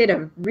it did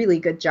a really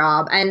good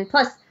job. And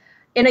plus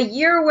in a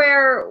year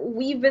where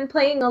we've been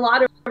playing a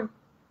lot of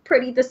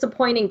pretty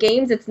disappointing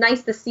games, it's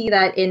nice to see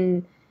that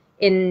in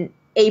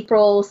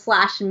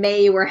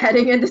April/May, we're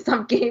heading into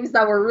some games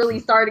that we're really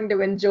starting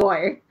to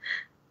enjoy.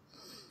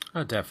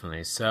 Oh,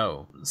 definitely.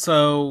 So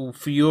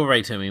for your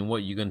rating, I mean, what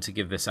are you going to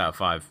give this out of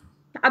 5?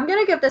 I'm going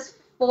to give this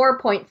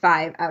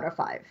 4.5 out of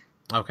 5.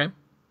 Okay.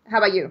 How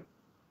about you?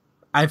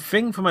 I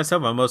think for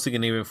myself, I'm mostly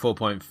going to give it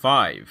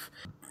 4.5.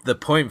 The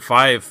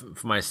 0.5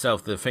 for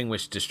myself, the thing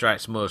which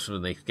distracts most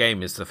from the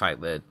game is the fact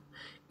that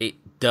it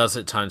does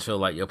at times feel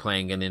like you're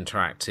playing an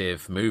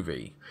interactive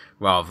movie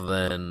rather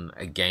than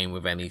a game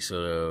with any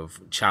sort of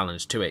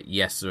challenge to it.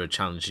 Yes, there are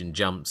challenging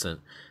jumps and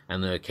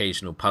the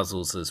occasional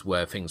puzzles as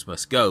where things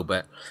must go,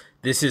 but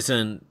this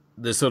isn't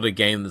the sort of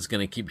game that's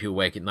going to keep you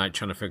awake at night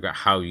trying to figure out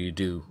how you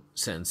do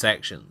certain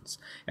sections.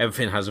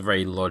 Everything has a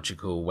very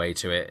logical way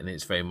to it, and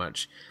it's very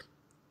much,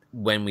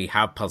 when we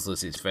have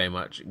puzzles, it's very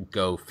much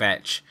go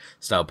fetch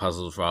style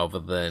puzzles rather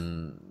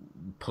than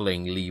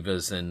pulling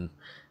levers and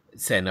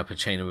setting up a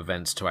chain of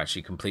events to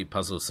actually complete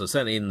puzzles. So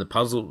certainly in the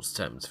puzzles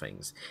terms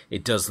things,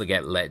 it does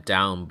get let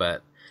down,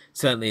 but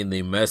certainly in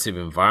the immersive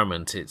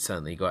environment, it's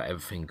certainly got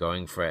everything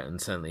going for it. And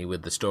certainly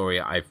with the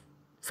story, I've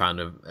found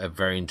a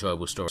very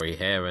enjoyable story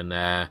here, and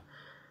a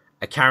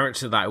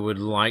character that I would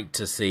like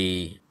to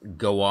see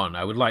go on.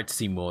 I would like to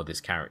see more of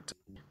this character.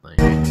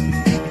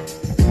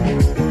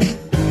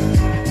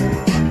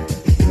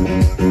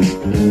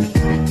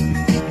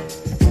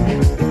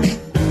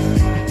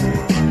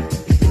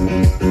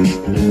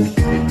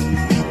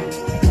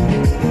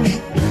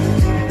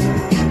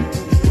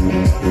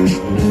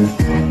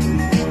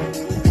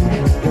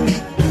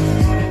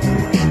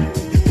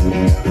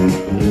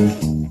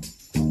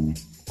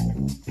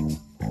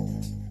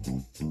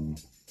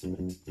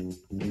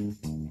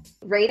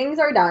 Ratings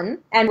are done,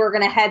 and we're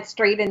going to head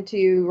straight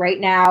into right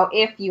now.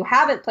 If you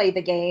haven't played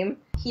the game,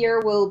 here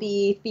will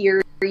be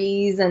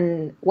theories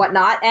and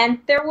whatnot, and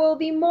there will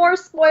be more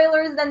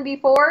spoilers than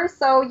before,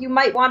 so you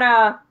might want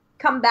to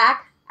come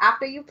back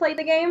after you play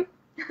the game.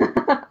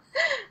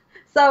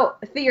 So,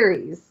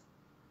 theories.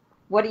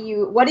 What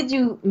did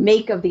you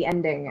make of the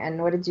ending,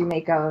 and what did you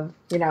make of,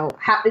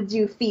 how did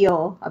you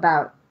feel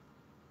about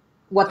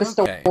what the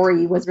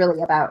story was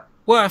really about?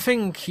 Well, I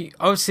think,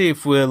 obviously,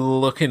 if we're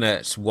looking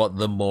at what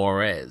the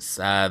Moor is,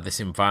 this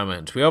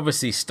environment, we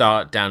obviously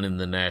start down in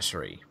the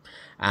nursery.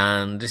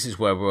 And this is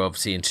where we're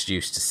obviously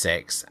introduced to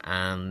Six.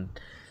 And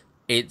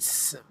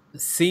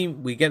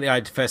we get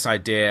the first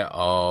idea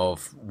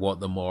of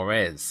what the Moor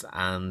is.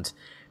 And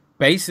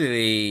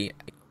basically,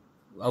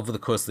 over the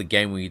course of the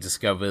game, we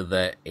discover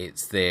that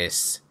it's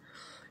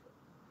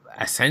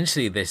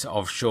essentially this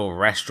offshore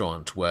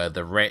restaurant where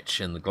the rich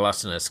and the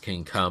gluttonous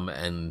can come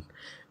and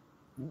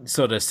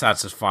sort of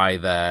satisfy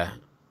their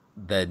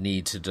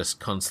need to just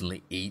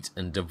constantly eat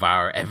and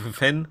devour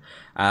everything.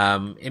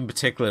 In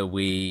particular,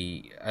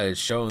 we are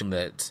shown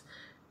that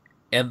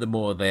at the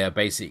Moor they are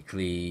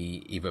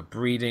basically either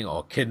breeding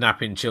or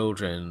kidnapping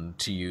children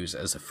to use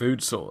as a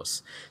food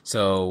source.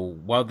 So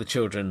while the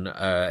children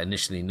are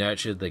initially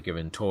nurtured, they're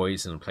given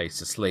toys and a place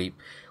to sleep.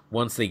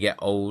 Once they get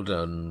old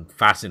and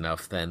fat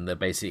enough, then they're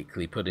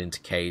basically put into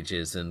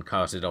cages and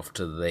carted off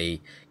to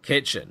the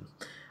kitchen.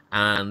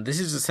 And this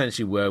is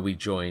essentially where we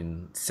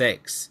join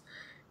Six.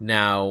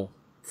 Now,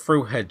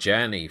 through her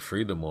journey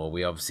through the Moor,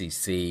 we obviously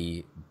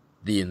see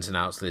the ins and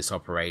outs of this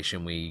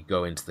operation. We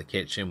go into the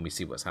kitchen, we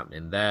see what's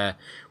happening there.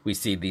 We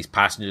see these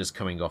passengers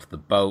coming off the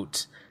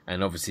boat,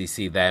 and obviously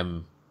see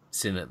them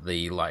sitting at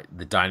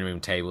the dining room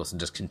tables and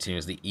just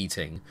continuously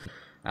eating.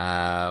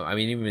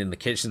 Even in the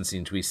kitchen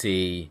scenes, we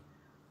see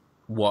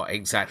what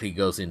exactly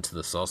goes into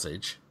the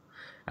sausage.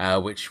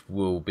 Which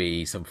will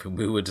be something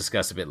we will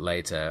discuss a bit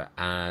later,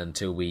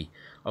 until we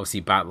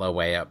obviously battle our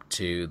way up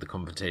to the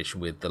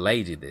confrontation with the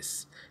lady.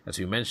 This, as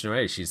we mentioned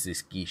earlier, she's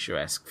this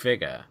geisha-esque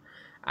figure,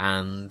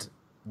 and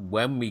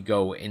when we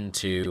go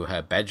into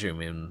her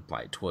bedroom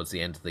towards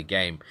the end of the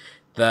game,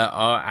 there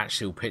are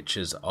actual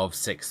pictures of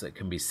Six that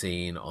can be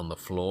seen on the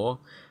floor.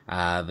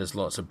 There's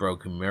lots of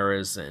broken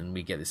mirrors, and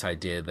we get this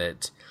idea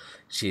that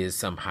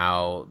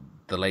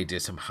the lady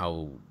is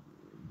somehow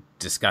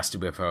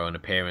disgusted with her own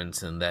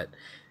appearance, and that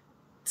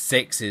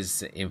Six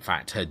is in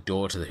fact her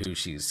daughter, who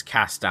she's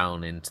cast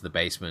down into the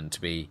basement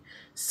to be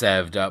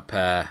served up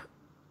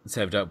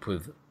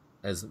with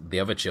as the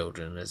other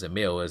children as a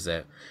meal, as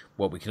a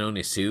what we can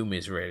only assume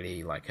is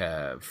really like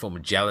a form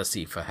of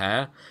jealousy for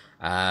her.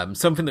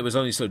 Something that was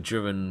only sort of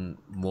driven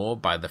more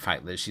by the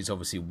fact that she's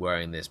obviously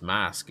wearing this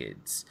mask.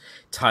 It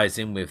ties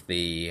in with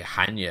the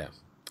Hanya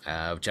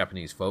of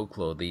Japanese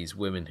folklore, these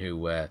women who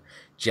were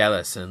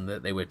jealous, and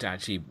that they would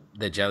actually,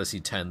 their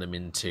jealousy turned them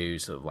into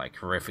sort of like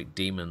horrific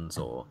demons,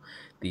 or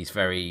these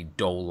very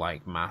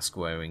doll-like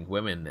mask-wearing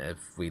women,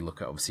 if we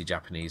look at obviously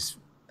Japanese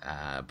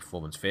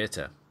performance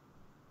theatre.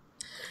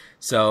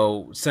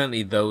 So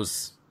certainly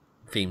those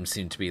themes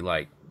seem to be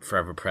like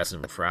forever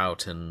present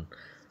throughout, and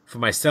for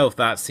myself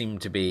that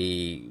seemed to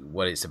be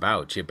what it's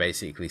about. You're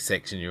basically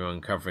Six and you're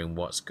uncovering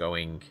what's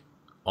going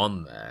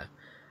on there,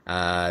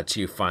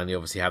 to finally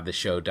obviously have the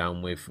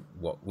showdown with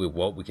what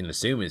we can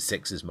assume is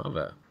Six's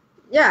mother.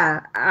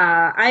 Yeah,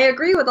 I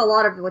agree with a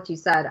lot of what you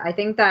said. I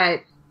think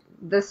that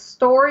the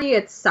story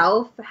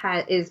itself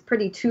is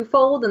pretty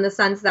twofold, in the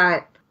sense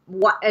that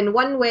in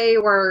one way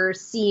we're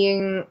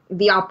seeing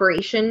the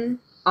operation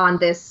on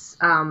this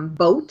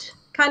boat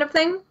kind of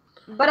thing,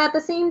 but at the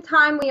same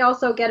time we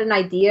also get an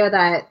idea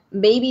that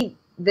maybe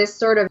this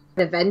sort of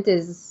event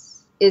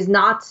is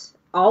not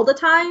all the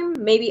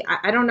time. Maybe,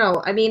 I don't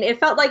know. I mean, it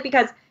felt like,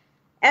 because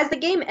as the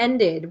game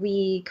ended,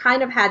 we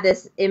kind of had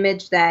this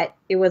image that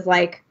it was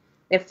like,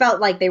 it felt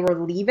like they were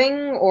leaving,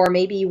 or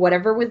maybe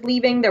whatever was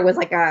leaving, there was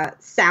like a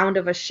sound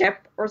of a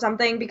ship or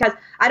something. Because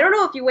I don't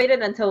know if you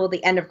waited until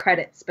the end of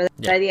credits, but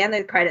by the end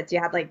of the credits, you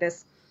had like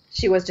this,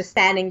 she was just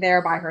standing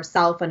there by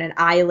herself on an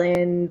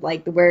island,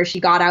 like where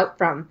she got out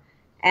from.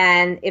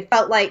 And it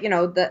felt like,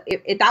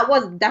 that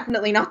was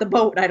definitely not the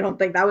boat. I don't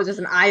think that was just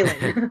an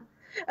island.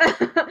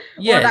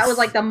 Yes. Or that was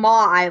like the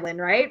Maw Island,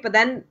 right? But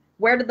then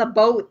where did the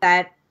boat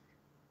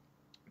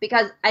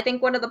because I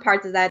think one of the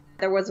parts is that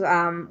there was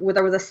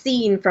a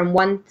scene from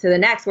one to the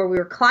next where we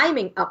were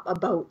climbing up a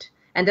boat,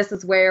 and this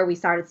is where we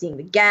started seeing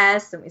the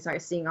guests and we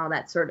started seeing all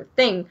that sort of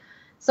thing.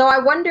 So I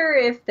wonder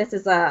if this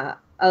is a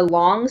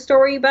long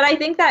story, but I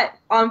think that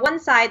on one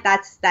side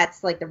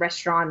that's like the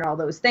restaurant and all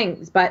those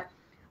things, but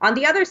on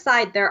the other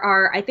side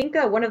I think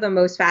one of the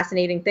most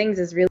fascinating things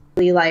is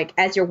really like,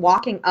 as you're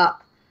walking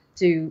up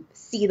to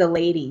see the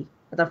lady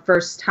for the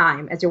first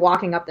time, as you're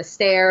walking up the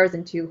stairs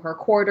into her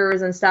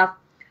quarters and stuff,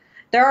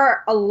 there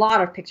are a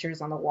lot of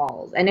pictures on the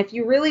walls. And if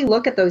you really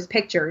look at those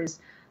pictures,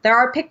 there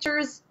are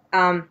pictures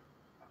of,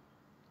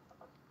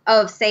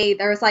 say,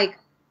 there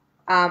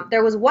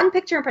was one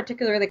picture in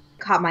particular that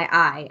caught my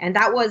eye, and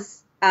that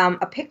was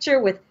a picture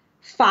with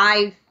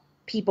 5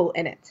 people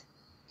in it.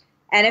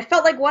 And it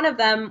felt like one of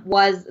them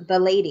was the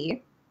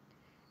lady.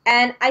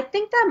 And I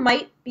think that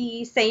might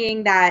be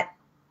saying that,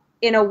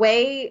 in a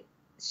way,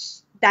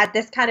 that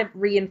this kind of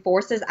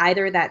reinforces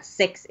either that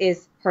Six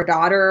is her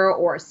daughter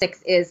or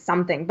Six is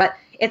something. But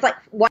it's like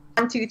 1,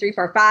 2, 3,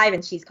 4, 5,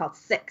 and she's called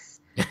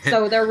Six.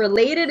 So they're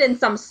related in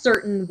some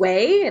certain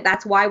way.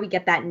 That's why we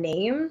get that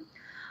name.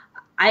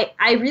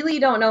 I really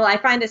don't know. I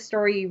find this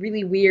story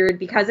really weird,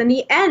 because in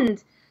the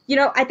end,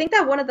 I think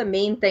that one of the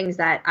main things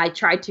that I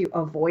tried to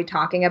avoid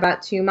talking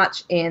about too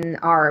much in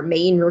our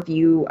main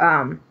review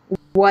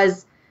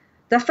was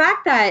the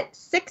fact that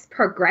Six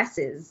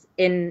progresses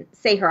in,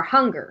 say, her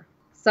hunger.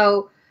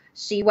 So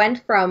she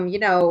went from,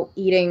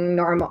 eating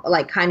normal,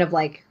 like kind of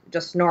like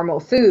just normal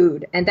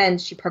food, and then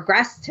she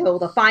progressed till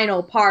the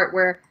final part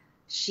where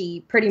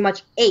she pretty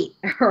much ate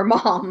her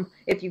mom.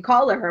 If you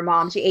call her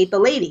mom, she ate the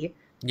lady.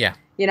 Yeah.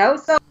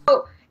 So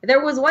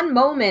there was one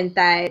moment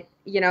that,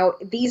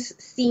 these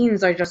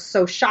scenes are just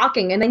so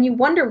shocking, and then you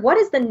wonder, what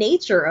is the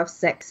nature of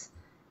Six?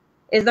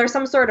 Is there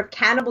some sort of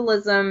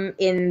cannibalism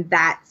in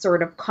that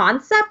sort of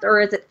concept,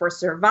 or is it for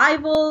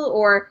survival,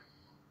 or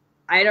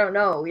I don't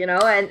know,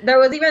 and there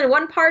was even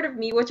one part of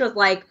me which was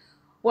like,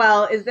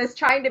 well, is this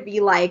trying to be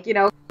like,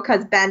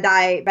 because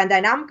Bandai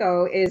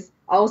Namco is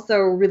also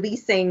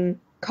releasing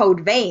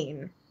Code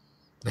Vein,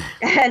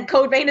 and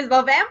Code Vein is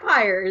about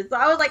vampires. So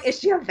I was like, is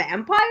she a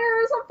vampire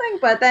or something?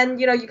 But then,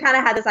 you kind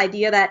of had this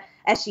idea that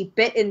as she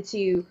bit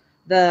into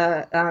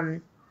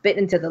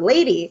the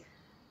lady,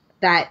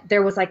 that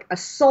there was like a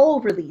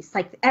soul release,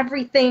 like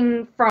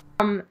everything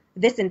from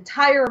this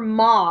entire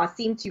maw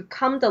seemed to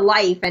come to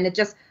life, and it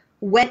just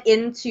went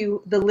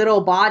into the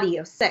little body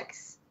of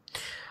Six.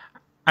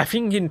 I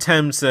think in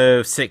terms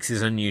of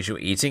Six's unusual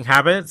eating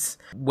habits,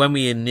 when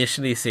we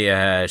initially see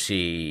her,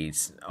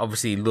 she's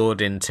obviously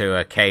lured into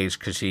a cage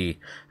because she's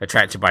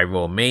attracted by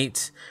raw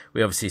meat.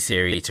 We obviously see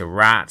her eat a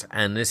rat,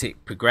 and as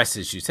it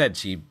progresses, you said,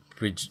 she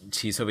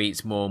sort of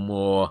eats more and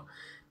more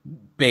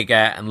bigger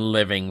and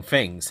living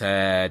things.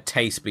 Her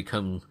taste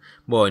becomes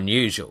more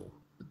unusual.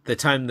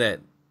 The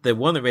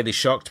one that really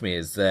shocked me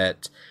is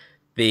that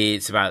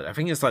it's about, I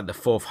think it's like the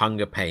 4th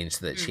hunger pains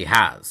that she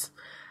has.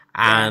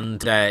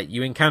 And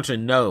you encounter a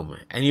gnome,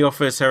 and he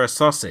offers her a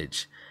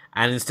sausage,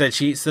 and instead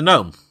she eats the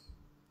gnome.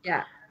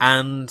 Yeah.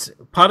 And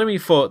part of me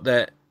thought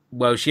that,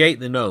 well, she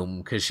ate the gnome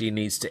because she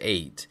needs to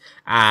eat,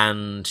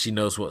 and she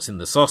knows what's in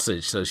the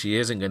sausage, so she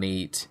isn't going to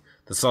eat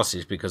the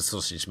sausage because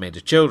sausage is made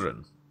of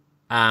children.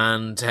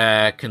 And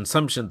her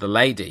consumption of the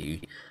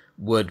lady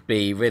would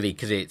be really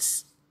because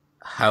it's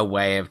her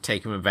way of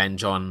taking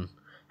revenge on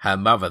her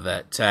mother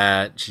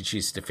that she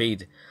chooses to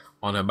feed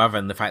on her mother,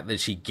 and the fact that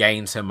she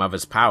gains her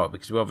mother's power,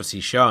 because we've obviously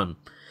shown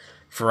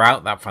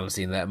throughout that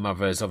fantasy that her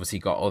mother has obviously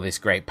got all this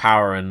great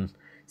power, and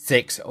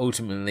Six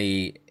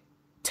ultimately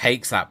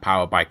takes that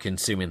power by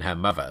consuming her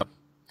mother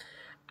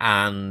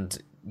and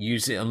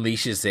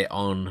unleashes it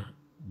on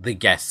the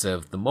guests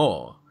of the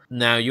Maw.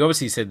 Now, you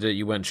obviously said that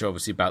you weren't sure,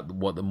 obviously, about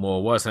what the Maw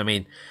was. I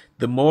mean,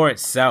 the Maw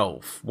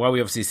itself, while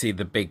we obviously see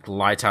the big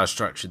lighthouse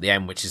structure at the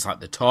end, which is like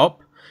the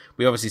top,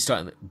 we obviously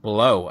start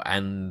below,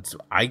 and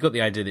I got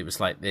the idea that it was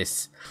like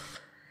this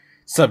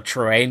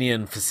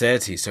subterranean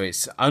facility, so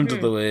it's under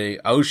the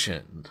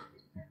ocean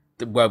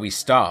where we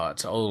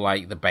start, all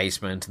like the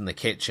basement and the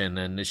kitchen,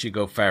 and as you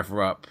go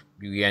further up,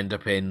 you end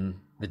up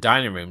in the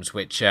dining rooms,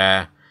 which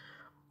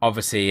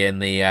obviously in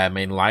the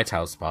main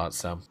lighthouse part.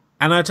 So,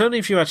 and I don't know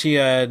if you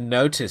actually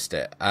noticed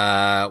it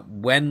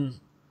when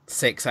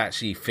Six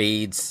actually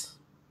feeds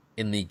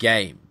in the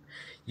game,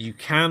 you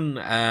can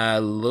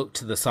look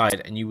to the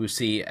side and you will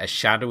see a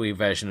shadowy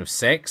version of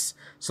Six,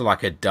 so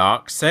like a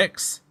dark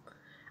Six.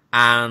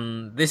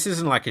 And this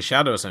isn't like a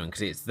shadow or something,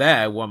 because it's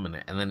there 1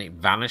 minute and then it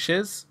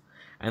vanishes.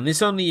 And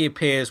this only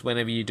appears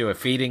whenever you do a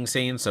feeding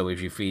scene. So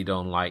if you feed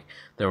on like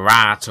the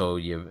rat or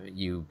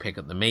you pick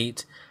up the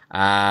meat,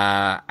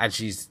 as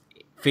she's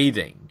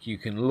feeding, you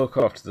can look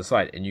off to the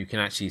side and you can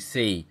actually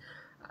see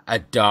a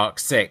dark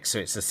Six. So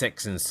it's a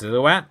Six in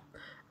silhouette,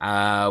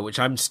 which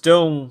I'm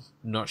still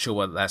not sure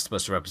what that's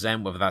supposed to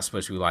represent. Whether that's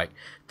supposed to be like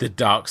the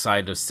dark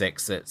side of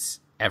Six that's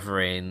ever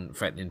in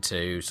threatening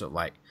to sort of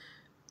like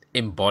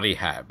embody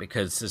her,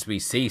 because as we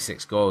see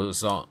Six go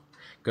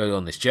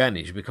on this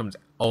journey, she becomes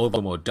all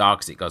the more dark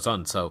as it goes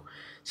on. So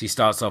she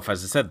starts off,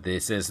 as I said,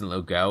 this innocent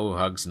little girl who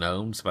hugs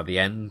gnomes. By the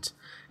end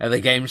of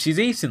the game, she's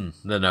eaten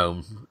the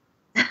gnome.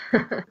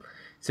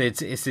 So it's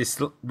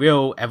this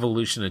real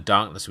evolution of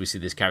darkness we see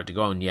this character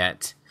go on,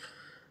 yet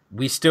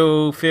we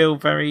still feel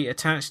very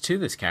attached to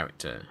this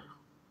character.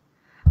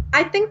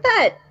 I think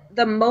that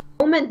the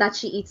moment that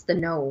she eats the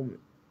gnome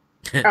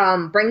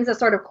brings a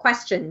sort of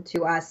question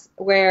to us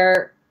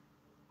where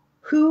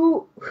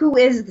who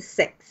is the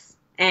Six,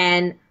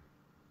 and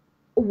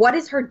what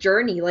is her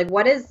journey? Like,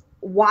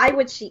 why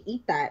would she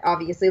eat that?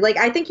 Obviously, like,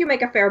 I think you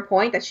make a fair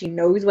point that she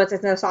knows what's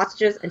in the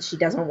sausages and she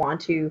doesn't want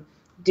to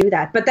do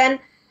that. But then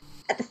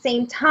at the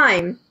same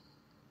time,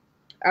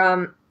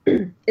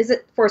 is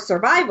it for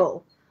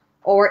survival,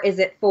 or is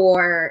it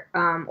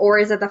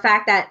the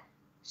fact that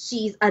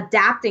she's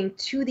adapting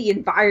to the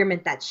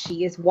environment that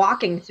she is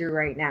walking through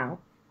right now?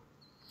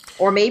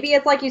 Or maybe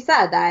it's like you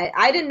said, that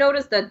I didn't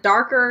notice the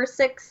darker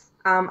Six.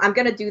 I'm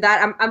going to do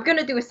that. I'm going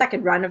to do a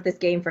second run of this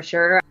game for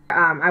sure.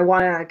 I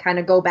want to kind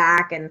of go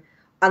back and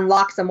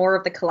unlock some more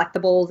of the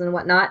collectibles and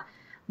whatnot.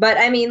 But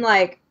I mean,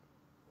 like,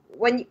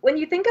 when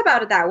you think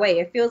about it that way,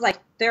 it feels like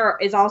there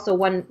is also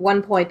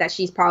one point that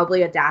she's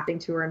probably adapting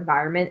to her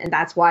environment, and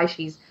that's why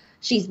she's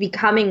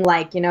becoming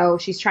like,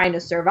 she's trying to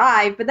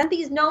survive. But then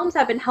these gnomes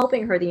have been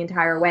helping her the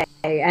entire way,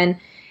 and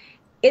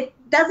it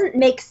doesn't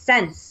make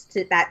sense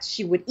that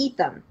she would eat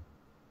them.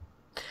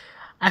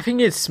 I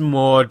think it's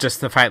more just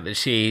the fact that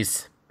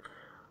she's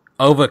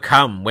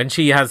overcome when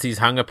she has these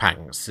hunger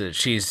pangs. That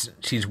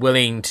she's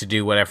willing to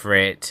do whatever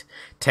it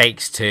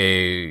takes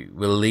to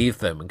relieve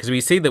them. Because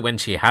we see that when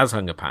she has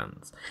hunger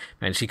pangs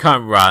and she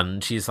can't run,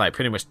 she's like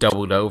pretty much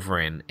doubled over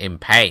in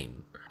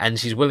pain, and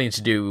she's willing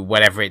to do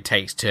whatever it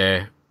takes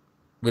to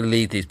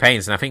relieve these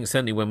pains. And I think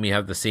certainly when we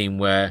have the scene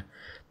where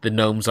the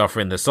gnomes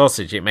offering the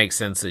sausage, it makes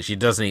sense that she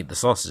doesn't eat the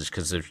sausage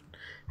because of,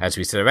 as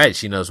we said already,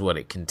 she knows what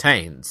it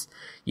contains.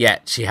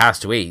 Yet she has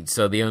to eat,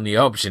 so the only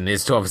option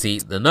is to obviously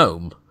eat the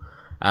gnome,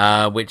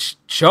 which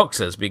shocks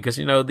us because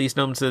these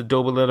gnomes are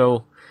adorable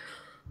little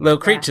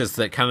creatures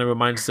that kind of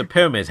remind us of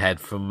Pyramid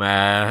Head from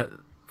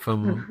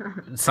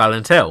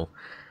Silent Hill,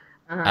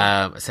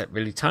 except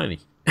really tiny.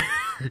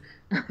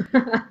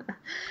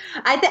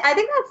 I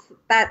think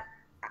that.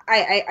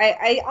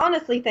 I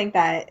honestly think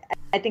that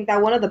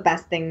one of the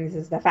best things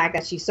is the fact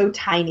that she's so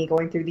tiny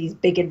going through these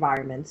big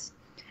environments.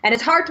 And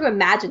it's hard to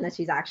imagine that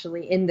she's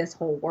actually in this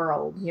whole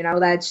world,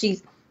 that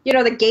she's,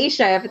 the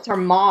geisha, if it's her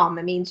mom.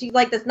 I mean, she's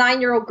like this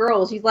 9-year-old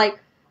girl. She's like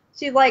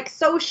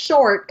so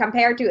short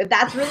compared to, if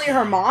that's really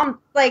her mom,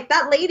 like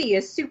that lady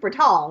is super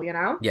tall,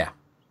 Yeah.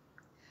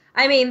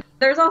 I mean,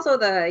 there's also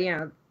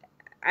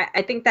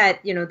I think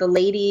that, the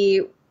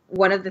lady,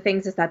 one of the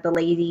things is that the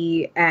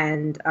lady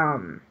and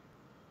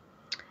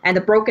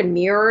the broken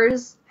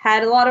mirrors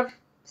had a lot of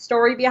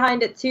story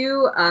behind it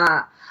too.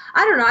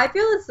 I don't know. I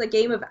feel it's a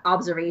game of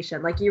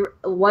observation. Like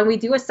when we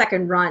do a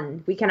second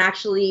run, we can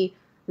actually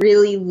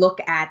really look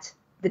at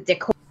the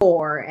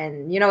decor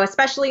and,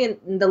 especially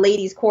in the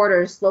ladies'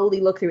 quarters, slowly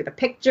look through the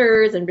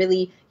pictures and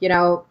really,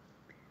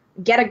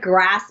 get a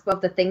grasp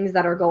of the things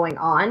that are going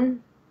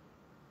on.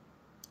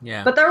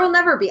 Yeah. But I don't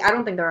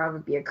think there will ever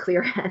be a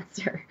clear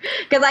answer.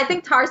 Because I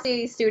think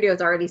Tarsi Studios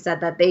already said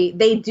that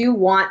they do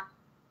want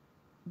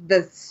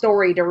the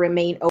story to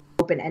remain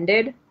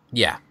open-ended.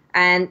 Yeah.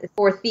 And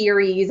for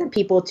theories and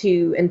people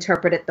to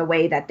interpret it the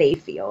way that they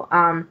feel.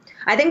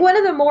 I think one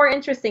of the more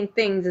interesting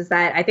things is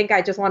that I think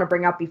I just want to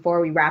bring up before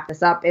we wrap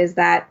this up is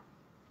that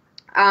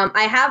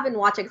I have been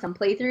watching some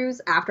playthroughs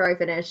after I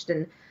finished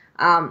and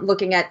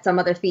looking at some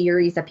other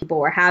theories that people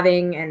were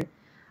having. And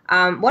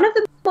one of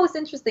the most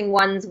interesting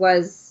ones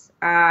was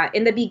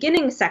in the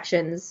beginning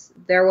sections,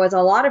 there was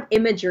a lot of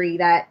imagery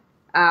that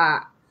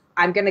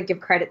I'm going to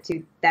give credit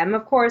to them,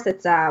 of course.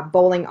 It's a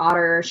Bowling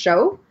Otter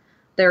show.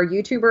 They're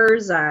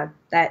YouTubers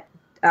that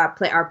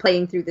are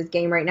playing through this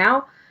game right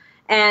now.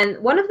 And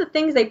one of the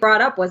things they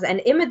brought up was an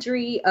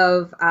imagery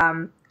of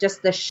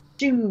just the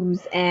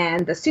shoes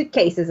and the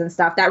suitcases and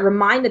stuff that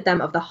reminded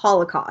them of the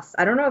Holocaust.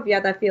 I don't know if you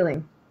had that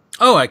feeling.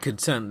 Oh, I could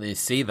certainly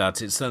see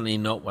that. It's certainly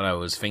not what I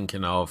was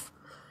thinking of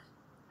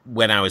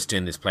when I was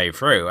doing this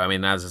playthrough. I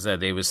mean, as I said,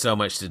 there was so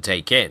much to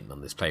take in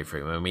on this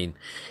playthrough. I mean,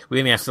 we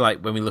only have to,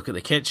 like, when we look at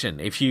the kitchen,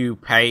 if you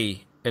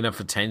pay enough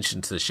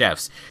attention to the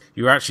chefs,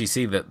 you actually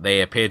see that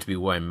they appear to be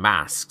wearing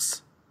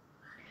masks.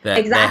 That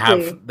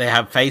exactly. They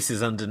have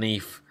faces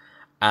underneath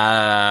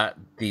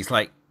these,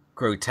 like,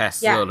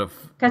 grotesque sort of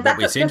what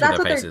we see into their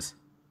faces.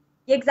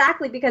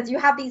 Exactly, because you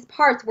have these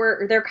parts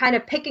where they're kind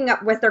of picking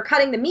up, when they're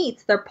cutting the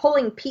meats, they're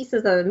pulling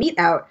pieces of the meat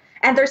out,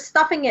 and they're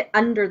stuffing it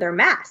under their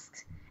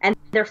masks. And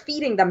they're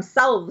feeding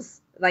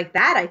themselves like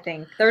that, I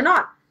think. They're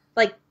not,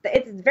 like,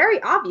 it's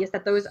very obvious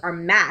that those are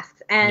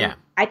masks. And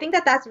I think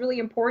that that's really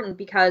important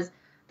because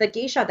the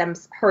geisha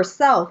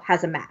herself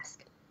has a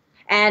mask.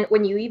 And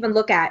when you even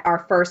look at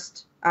our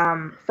first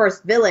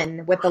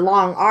villain with the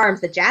long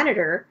arms, the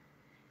janitor,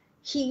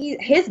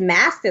 his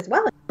mask as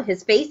well.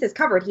 His face is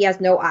covered. He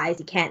has no eyes.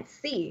 He can't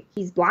see.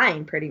 He's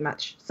blind pretty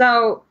much.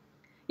 So,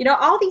 you know,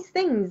 all these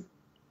things,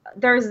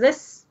 there's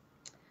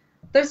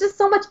just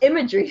so much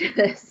imagery to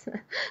this.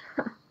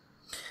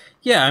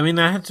 Yeah, I mean,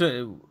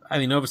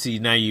 obviously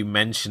now you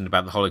mentioned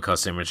about the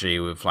Holocaust imagery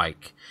with,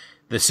 like,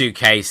 the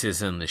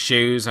suitcases and the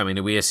shoes. I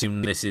mean, we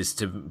assume this is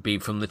to be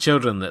from the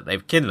children that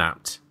they've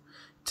kidnapped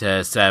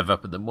to serve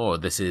up at the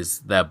morgue. This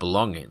is their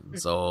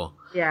belongings, or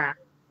yeah.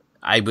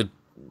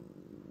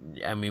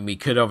 We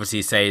could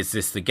obviously say, is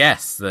this the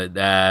guess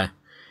that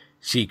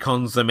she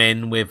cons them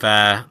in with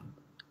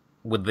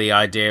the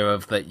idea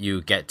of that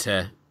you get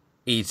to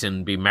eat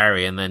and be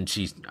merry, and then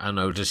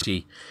does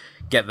she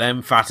get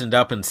them fattened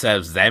up and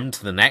serves them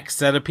to the next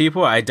set of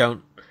people? I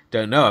don't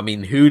know. I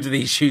mean, who do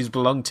these shoes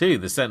belong to?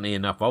 There's certainly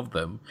enough of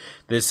them.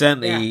 There's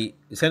certainly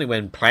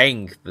when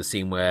playing the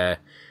scene where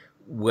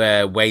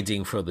we're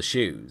waiting for the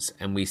shoes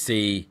and we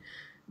see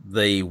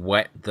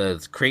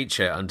the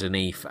creature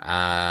underneath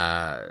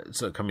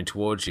sort of coming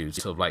towards you,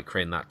 sort of like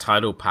creating that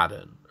tidal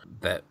pattern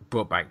that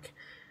brought back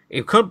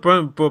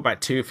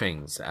two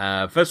things.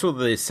 First of all,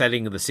 the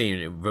setting of the scene,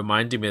 it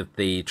reminded me of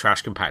the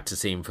trash compactor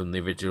scene from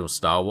the original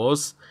Star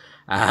Wars,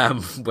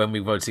 when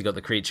we've obviously got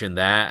the creature in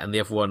there, and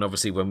the other one,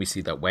 obviously, when we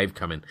see that wave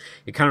coming.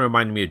 It kind of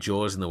reminded me of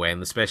Jaws in the way,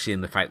 and especially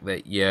in the fact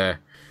that you're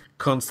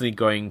constantly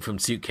going from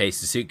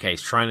suitcase to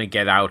suitcase, trying to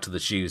get out of the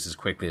shoes as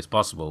quickly as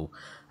possible,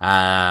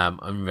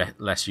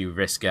 unless you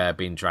risk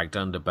being dragged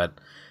under. But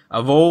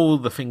of all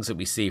the things that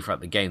we see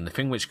throughout the game, the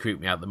thing which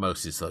creeped me out the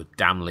most is those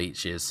damn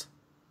leeches.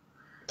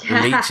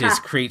 The leeches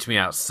creeped me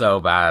out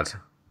so bad.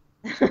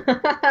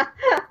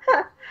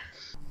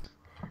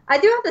 I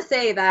do have to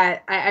say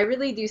that I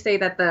really do say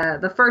that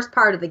the first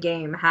part of the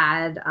game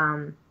had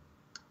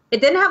it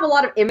didn't have a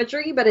lot of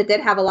imagery, but it did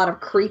have a lot of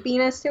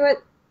creepiness to it.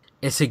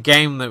 It's a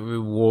game that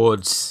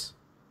rewards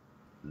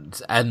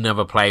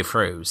another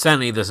playthrough.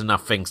 Certainly there's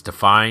enough things to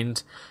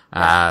find,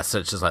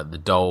 such as like the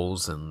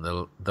dolls and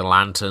the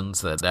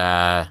lanterns that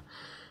are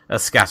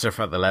scattered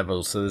throughout the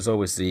levels, so there's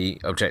always the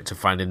objective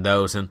of finding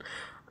those. And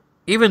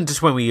even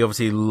just when we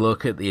obviously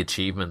look at the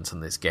achievements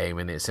in this game,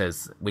 and it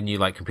says when you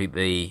like complete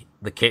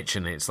the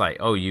kitchen, it's like,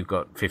 oh, you've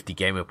got 50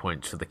 gamer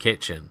points for the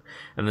kitchen,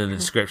 and then the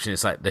description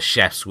is like, the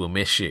chefs will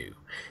miss you.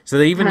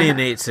 So even in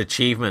its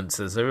achievements,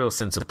 there's a real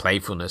sense of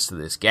playfulness to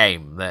this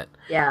game that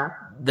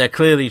they're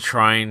clearly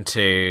trying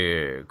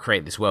to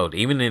create this world.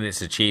 Even in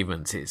its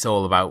achievements, it's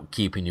all about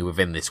keeping you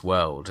within this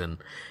world and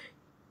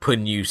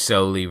putting you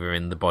solely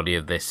within the body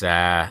of this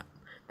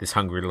this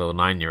hungry little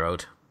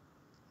 9-year-old.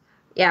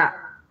 Yeah.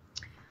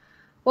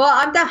 Well,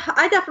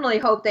 I definitely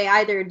hope they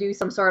either do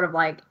some sort of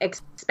like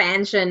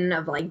expansion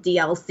of like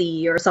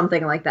DLC or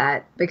something like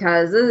that,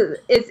 because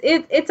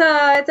it's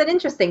an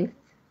interesting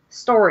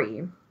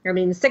story. I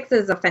mean, Six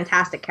is a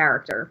fantastic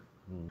character.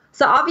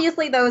 So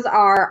obviously those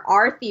are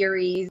our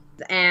theories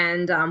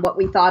and what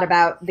we thought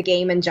about the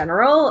game in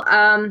general.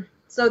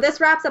 So this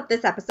wraps up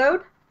this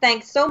episode.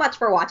 Thanks so much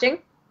for watching.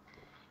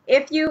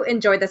 If you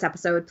enjoyed this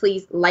episode,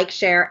 please like,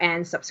 share,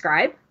 and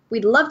subscribe.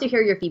 We'd love to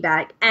hear your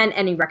feedback and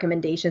any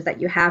recommendations that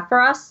you have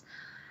for us.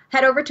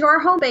 Head over to our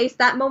home base,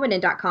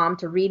 thatmomentin.com,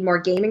 to read more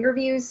gaming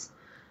reviews.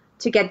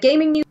 To get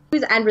gaming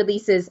news and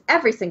releases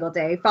every single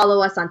day,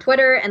 follow us on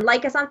Twitter and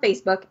like us on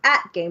Facebook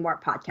at Game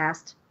Warp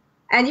Podcast.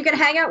 And you can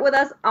hang out with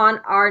us on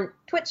our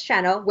Twitch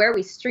channel where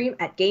we stream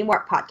at Game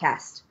Warp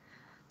Podcast.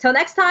 Till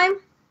next time,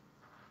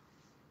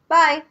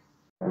 bye.